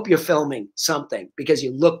 I hope you're filming something because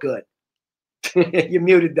you look good. You're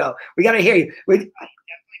muted, though. We got to hear you.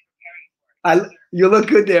 You look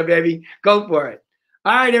good there, baby. Go for it.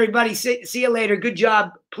 All right, everybody. See you later. Good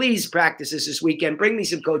job. Please practice this weekend. Bring me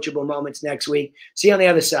some coachable moments next week. See you on the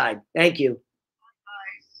other side. Thank you.